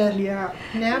again to Yeah.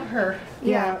 nab her.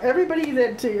 Yeah, everybody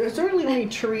that certainly only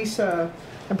Teresa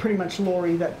and pretty much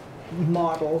Lori that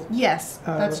model. Yes,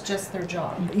 that's just their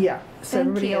job. Yeah, so Thank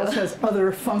everybody you. else has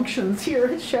other functions here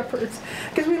at Shepherd's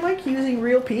because we like using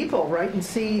real people, right? And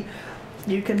see,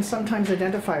 you can sometimes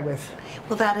identify with.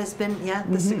 Well, that has been,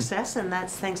 the success, and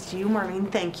that's thanks to you, Marlene.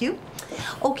 Thank you.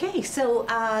 Okay, so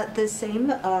the same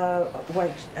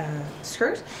white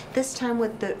skirt, this time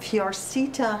with the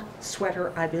Fiorcita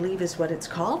sweater, I believe is what it's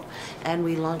called. And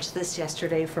we launched this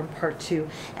yesterday from part 2.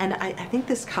 And I think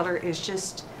this color is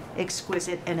just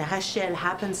exquisite, and Rachel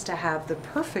happens to have the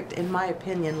perfect, in my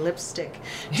opinion, lipstick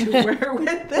to wear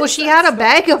with this. Well, she had a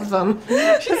bag of them,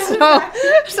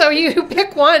 so you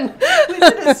pick one. We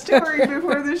did a story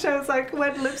before the show. It's like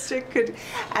what lipstick could,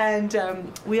 and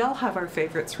we all have our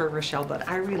favorites for Rochelle, but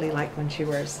I really like when she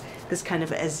wears this kind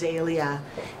of azalea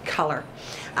color.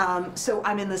 So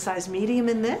I'm in the size medium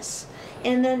in this,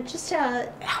 and then just oh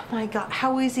my God,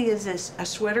 how easy is this? A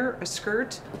sweater, a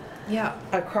skirt, Yeah.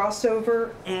 a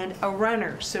crossover, and a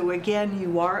runner. So again,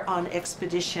 you are on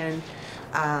expedition,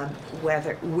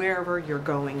 wherever you're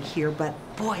going here. But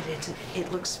boy,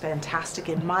 it looks fantastic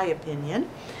in my opinion.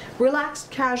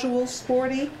 Relaxed, casual,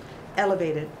 sporty,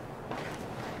 elevated.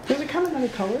 Does it come in other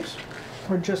colors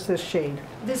or just this shade?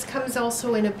 This comes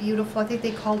also in a beautiful, I think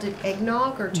they called it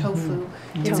eggnog or tofu.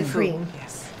 It's a Tofu. cream.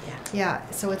 Yes. Yeah. Yeah,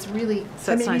 so it's really,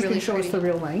 So I it's mean, you nice. can show us the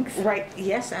real length. Right.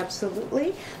 Yes,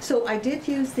 absolutely. So I did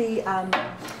use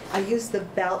I used the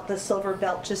belt, the silver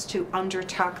belt, just to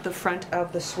undertuck the front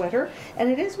of the sweater, and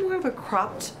it is more of a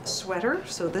cropped sweater.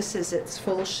 So this is its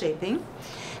full shaping,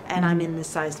 and I'm in the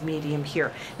size medium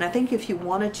here. And I think if you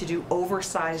wanted to do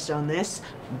oversized on this,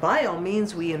 by all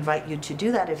means, we invite you to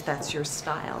do that if that's your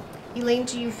style. Elaine,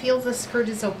 do you feel the skirt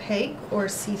is opaque or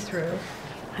see-through?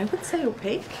 I would say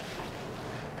opaque.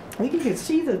 I think you can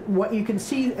see what you can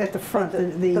see at the front,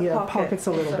 the pocket. pockets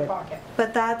a little It's a bit. pocket.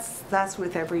 But that's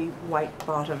with every white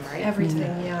bottom, right?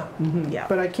 Everything, yeah. Yeah.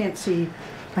 But I can't see,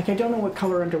 like I don't know what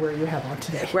color underwear you have on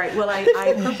today. Right. Well, I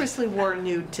purposely wore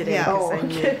nude today Yeah. because Oh, I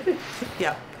knew.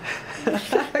 Yeah.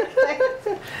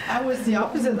 I was the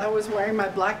opposite. I was wearing my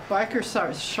black biker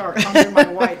shirt under my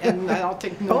white, and I don't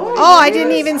think nobody. Oh, I didn't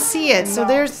noticed. even see it, so No,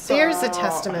 there's a so,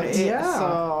 testament. Yeah.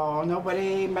 So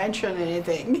nobody mentioned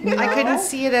anything. I couldn't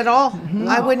see it at all.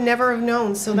 I would never have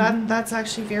known, so that's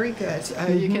actually very good.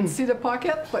 You can see the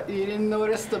pocket, but you didn't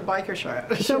notice the biker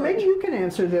shirt. So maybe you can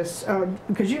answer this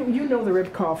because you know the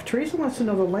rib cuff. Teresa wants to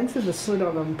know the length of the slit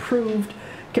on improved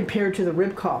compared to the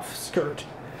rib cuff skirt.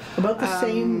 About the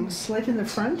same slit in the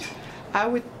front? I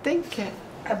would think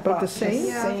About the same?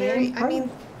 Yeah, Same. very. I mean,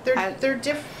 I- they're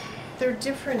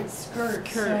different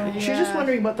skirts. So. Yeah. She's just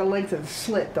wondering about the length of the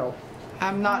slit though.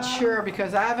 I'm not sure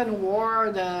because I haven't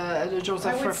wore the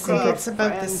Joseph I would Rib say Cuff, it's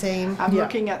about the and same. I'm Yeah.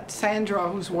 looking at Sandra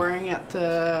who's wearing it.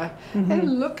 They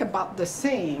look about the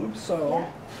same. So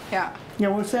yeah. Yeah,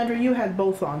 well, Sandra, you had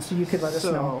both on, so you could let us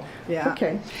know. Yeah.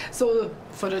 Okay. So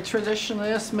for the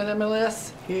traditionalist,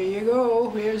 minimalist, here you go.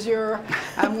 Here's your.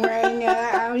 I'm wearing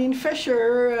Eileen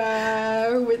Fisher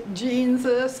with jeans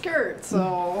skirt.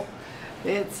 So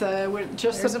It's with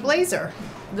just There's a blazer.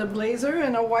 the blazer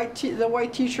and a the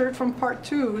white T-shirt from part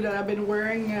 2 that I've been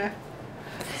wearing.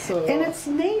 So And it's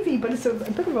navy, but it's a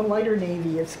bit of a lighter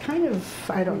navy. It's kind of,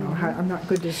 I don't know, how, I'm not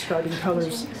good describing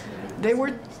colors. They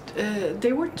were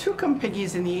two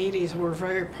companies in the 80s were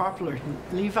very popular.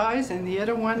 Levi's and the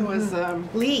other one was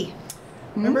Lee.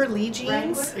 Remember Lee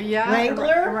jeans? yeah,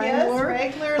 Wrangler? Wrangler.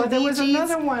 Yes, Wrangler, But there Lee was jeans.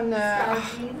 another one.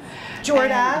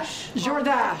 Jordache.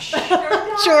 Jordache.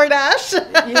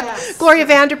 Jordache. Yes. Gloria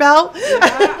Vanderbilt.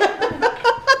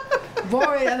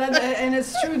 Boy, and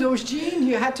it's true. Those jeans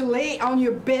you had to lay on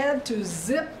your bed to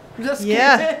zip. Just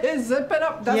Yeah. zip it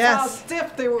up. That's Yes. how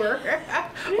stiff they were.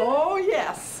 Oh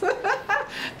yes.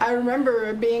 I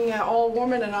remember being an old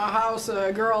woman in our house.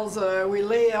 Girls, we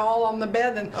lay all on the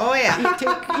bed and Oh, yeah. you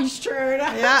take each turn,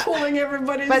 Yeah. pulling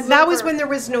everybody's. But that was zipper. when there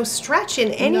was no stretch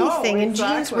in anything, and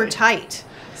jeans were tight.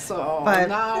 So but-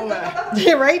 now,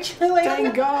 Yeah, right, Shirley?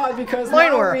 thank God, because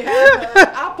Mine now were. we have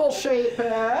apple shape.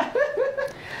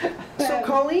 So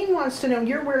Colleen wants to know,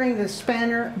 you're wearing the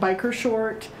Spanner biker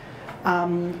short.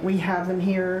 We have them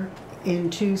here in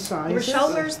 2 sizes.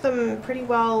 Rochelle wears them pretty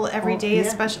well every day, yeah.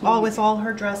 especially all with all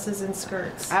her dresses and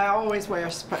skirts. I always wear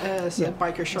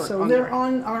biker short. So under. they're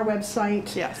on our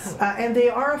website. Yes. And they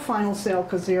are a final sale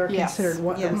because they are Yes.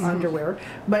 considered Yes. underwear.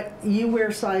 But you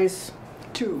wear size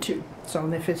 2. 2. So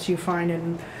if it's you fine,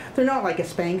 and they're not like a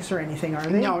Spanx or anything, are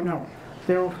they? No.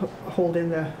 They'll hold in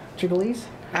the Jubilees?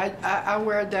 I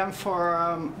wear them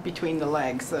for between the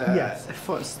legs. Yes.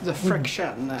 For the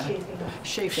friction.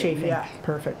 Chafing. Yeah.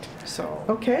 Perfect. So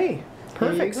Okay.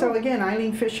 There you Perfect. So go. again,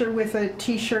 Eileen Fisher with a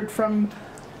t-shirt from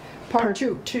part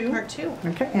 2. Part 2.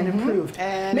 Okay, and improved.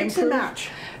 And Mix improved. and match.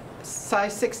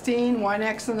 Size 16,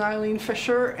 1X in Eileen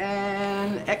Fisher,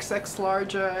 and XX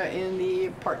large in the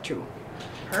part 2.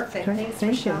 Perfect. Okay, Thanks,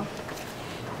 thank you. Rochelle.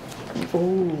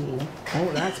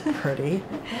 Oh, that's pretty.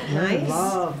 Nice.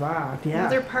 Love that. Yeah.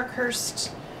 Another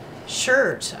Parkhurst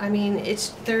shirt. I mean,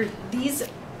 these.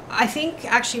 I think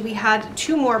actually we had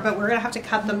 2 more, but we're gonna have to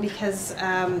cut them because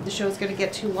the show is gonna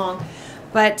get too long.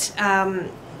 But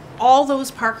all those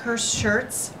Parkhurst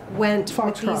shirts went with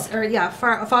Foxcroft. these, or yeah,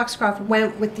 Foxcroft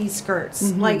went with these skirts.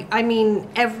 Mm-hmm. Like, I mean,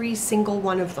 every single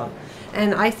one of them.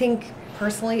 And I think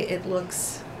personally, it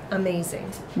looks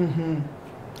amazing.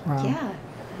 Wow. Yeah,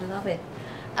 I love it.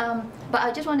 But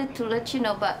I just wanted to let you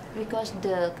know, but because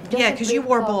Yeah, because you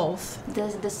wore both.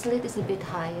 The slit is a bit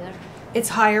higher. It's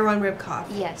higher on rib cuff.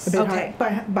 Yes. A bit Okay.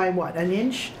 high. By what? An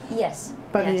inch? Yes.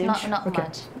 About an yes. inch? Not Okay.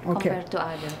 much Okay. compared to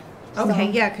other. Okay,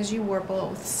 So- yeah, because you wore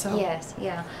both. So Yes,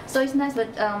 yeah. So it's nice, but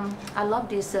I love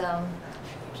this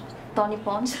Tony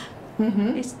Pons.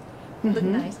 Mm-hmm. It's look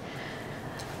nice.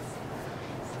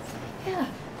 Yeah.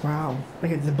 Wow.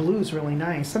 Look at the blue's really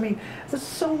nice. I mean, there's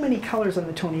so many colors on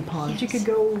the Tony Ponds. You Yes. could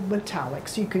go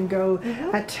metallics. You can go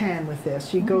a tan with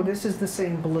this. You go, this is the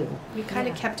same blue. we kind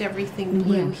of Yeah. kept everything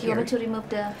blue Yeah. You here. want me to remove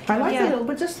the? I like Yeah. the little,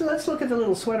 but just let's look at the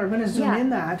little sweater. I'm going to zoom Yeah. in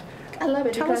that. I love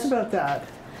it Tell us because about that.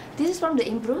 this is from the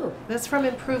Improve. That's from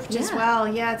Improved as Yeah. well.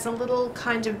 Yeah, it's a little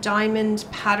kind of diamond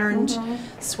patterned Mhm.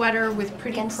 sweater with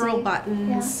pretty Can pearl see.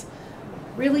 buttons.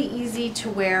 Really easy to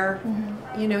wear. Mm-hmm.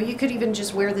 You know, you could even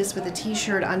just wear this with a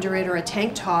t-shirt under it or a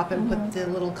tank top and put the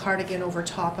little cardigan over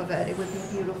top of it. It would be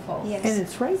beautiful. Yes. And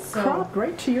it's right So- cropped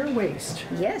right to your waist.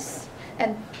 Yes.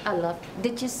 And I love.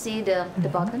 Did you see the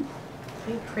button?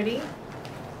 Isn't it pretty?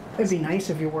 It'd be nice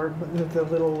if you wore the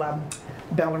little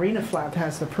ballerina flap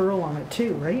has the pearl on it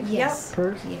too, right? Yes.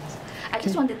 Pearl. Yes. I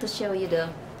just wanted to show you the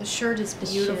The shirt is the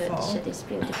beautiful. shirt. The shirt is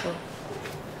beautiful.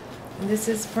 And this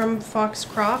is from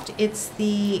Foxcroft. It's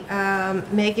the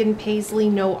Megan Paisley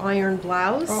No Iron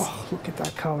Blouse. Oh, look at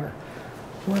that color.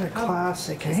 What a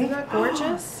classic, eh? Isn't that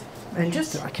gorgeous? And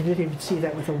just, I could even see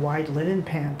that with a wide linen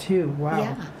pant too. Wow.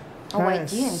 Yeah. A That white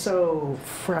is jeans. so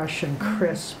fresh and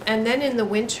crisp. And then in the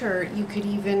winter, you could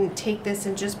even take this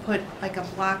and just put like a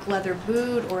black leather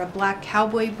boot or a black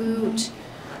cowboy boot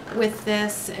with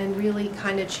this and really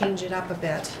kind of change it up a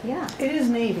bit. Yeah. It is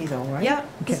navy though, right? Yeah,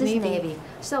 This Okay. is navy.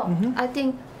 So I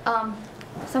think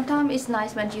sometimes it's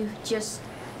nice when you just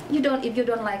if you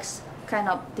don't like kind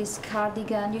of this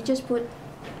cardigan, you just put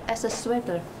as a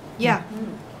sweater. Yeah,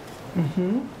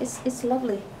 Mm-hmm. It's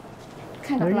lovely.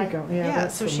 Kind There of you like go. Yeah, yeah.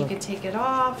 that's So the she look. could take it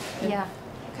off. and yeah.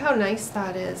 Look how nice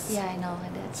that is. Yeah, I know.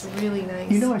 And It's that's really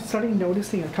nice. You know, I'm starting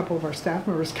noticing a couple of our staff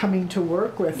members coming to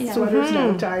work with Yeah. sweaters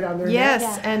now tied on their Yes,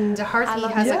 Yeah. and I Harthy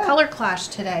love has that. a color clash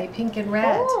today, pink and neck.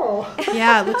 red. Oh,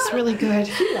 Yeah, it looks really good.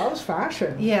 she loves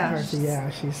fashion. Yeah. Marcy, yeah,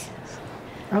 she's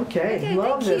okay. Okay,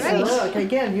 Love thank this you. look.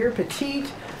 Again, you're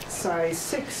petite, size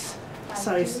 6,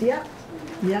 size yeah.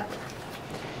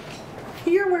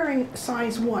 You're wearing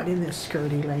size what in this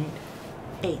skirt, Elaine?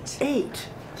 8. 8.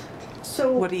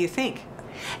 So What do you think?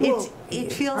 well,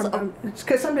 It feels... it's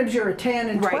because sometimes you're a 10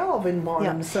 and Right. 12 in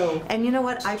bottom. Yeah. So And you know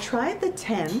what? I tried the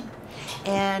 10,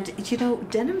 and you know,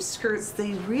 denim skirts,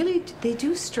 they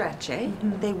do stretch, eh?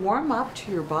 They warm up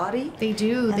to your body. They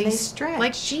do. And they s- stretch.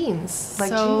 like jeans. Like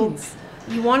so jeans.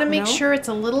 You want to make No? sure it's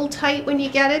a little tight when you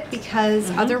get it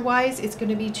because otherwise it's going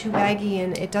to be too baggy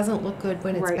and it doesn't look good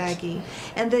when it's Right. baggy.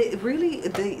 And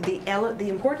the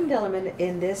important element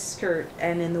in this skirt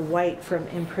and in the white from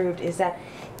Improved is that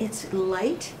it's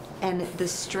light and the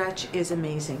stretch is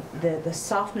amazing. The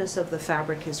softness of the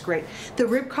fabric is great. The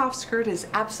Ribkoff skirt is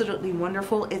absolutely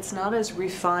wonderful. It's not as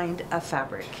refined a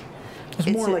fabric. it's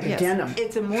more like a yes. denim.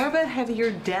 It's a more of a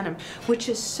heavier denim, which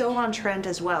is so on trend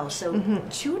as well. So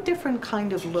two different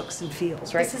kind of looks and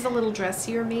feels, right? This is a little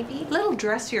dressier maybe. Little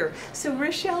dressier. So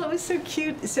Rochelle, it was so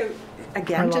cute. So I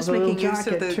again, love just the little making use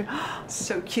of jacket, the too.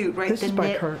 so cute, right? This the is by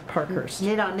knit, Parkhurst.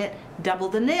 knit on knit, double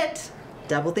the knit,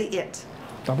 double the it,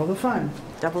 Double the fun.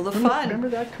 double the fun, Remember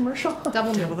that commercial?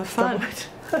 Double double the knit. fun.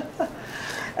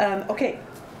 Okay,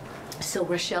 so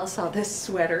Rochelle saw this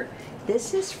sweater.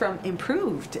 This is from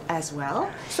Improved as well.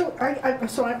 So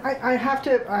I have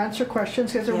to answer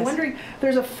questions because I'm Yes. wondering.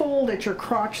 There's a fold at your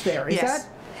crotch there. Is Yes.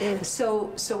 that?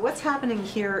 So what's happening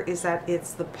here is that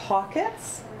it's the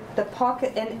pockets,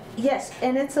 and yes,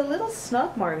 and it's a little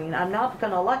snug, Marlene. I'm not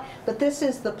gonna lie, but this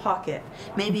is the pocket.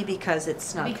 Maybe because it's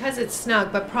snug. Because it's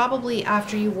snug, but probably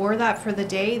after you wore that for the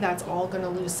day, that's all going to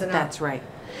loosen up. That's right.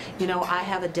 You know, I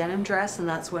have a denim dress, and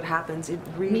that's what happens. It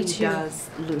really too. does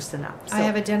loosen up. I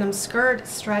have a denim skirt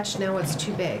stretched, now it's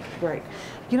too big. Right.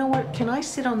 You know what? Can I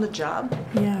sit on the job?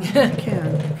 Yeah, I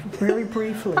can. Very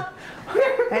briefly.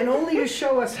 And only to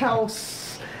show us how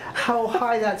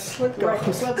high that slit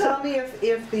goes. Well, tell me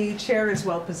if the chair is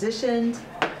well positioned.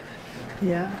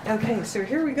 Yeah. Okay, so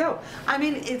here we go. I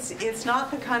mean, it's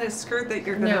not the kind of skirt that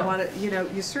you're going to No. want to, you know,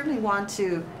 you certainly want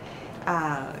to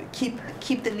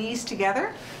keep the knees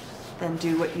together, then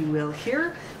do what you will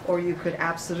here, or you could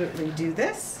absolutely do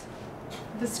this.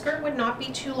 The skirt would not be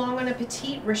too long on a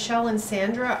petite. Rochelle and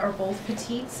Sandra are both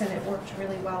petites and it worked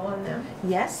really well on them.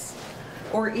 Yes.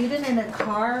 Or even in a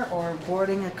car or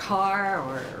boarding a car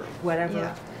or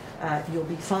whatever, you'll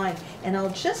be fine. And I'll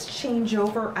just change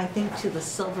over, I think, to the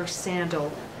silver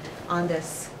sandal on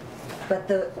this. But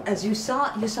as you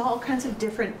saw all kinds of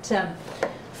different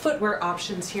footwear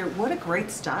options here. What a great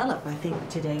style up I think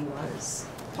today was.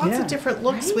 Lots Yeah. of different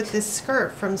looks Right? with this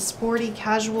skirt, from sporty,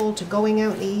 casual to going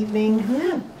out in the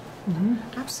evening.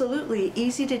 Absolutely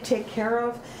easy to take care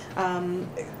of.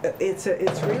 It's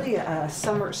really a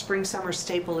spring summer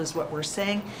staple is what we're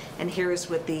saying. And here is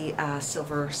with the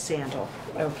silver sandal.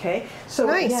 Okay, so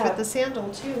Nice yeah, with the sandal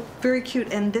too. very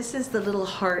cute. And this is the little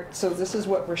heart. So this is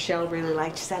what Rochelle really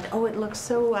liked. She said, "Oh, it looks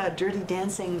so Dirty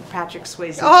Dancing, Patrick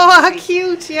Swayze." Oh, how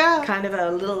cute! Yeah. Kind of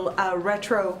a little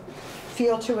retro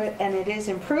feel to it, and it is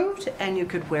improved. And you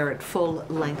could wear it full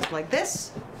length like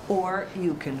this, or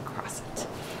you can cross it.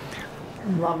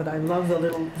 Love it. I love the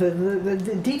little the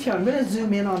detail. I'm going to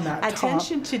zoom in on that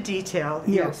Attention to detail.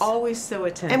 Yes. You're always so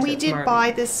attentive. And we did Marlene.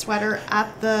 buy this sweater at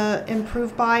the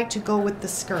Improved Buy to go with the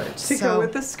skirt. to go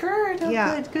with the skirt. Oh,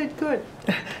 Yeah. good. top.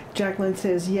 Jacqueline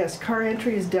says yes. Car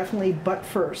entry is definitely butt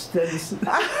first. That is,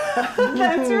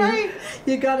 That's right.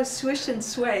 You got to swish and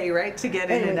sway, right, to get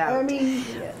in and out. I mean,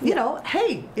 you know,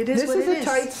 hey, it is this what is it a is.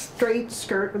 tight, straight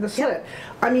skirt with a slit.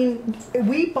 I mean,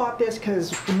 we bought this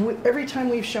because every time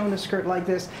we've shown a skirt like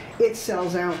this, it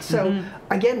sells out. So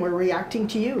again, we're reacting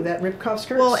to you. That Ribkoff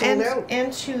skirt Well, sold out.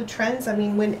 and to trends. I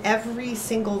mean, when every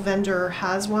single vendor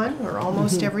has one, or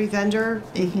almost every vendor,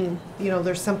 you know,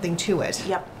 there's something to it.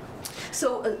 Yep.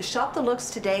 So shop the looks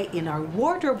today in our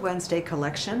Wardrobe Wednesday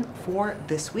collection for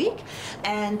this week.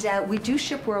 And we do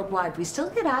ship worldwide. We still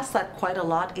get asked that quite a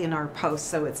lot in our posts,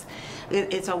 so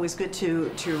it's always good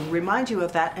to remind you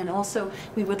of that. And also,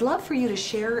 we would love for you to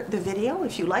share the video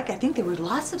if you like. I think there were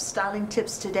lots of styling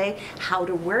tips today, how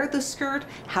to wear the skirt,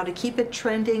 how to keep it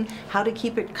trending, how to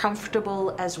keep it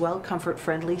comfortable as well, comfort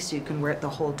friendly, so you can wear it the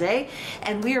whole day.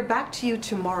 And we are back to you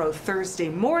tomorrow, Thursday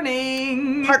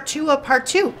morning. Part two of part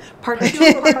two. Part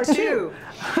two.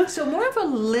 So more of a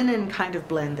linen kind of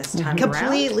blend this time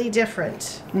Completely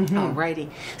different. around. Alrighty.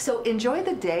 So enjoy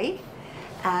the day,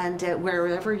 and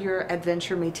wherever your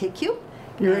adventure may take you.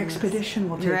 Your and expedition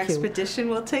will take Your you. expedition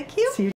will take you. See you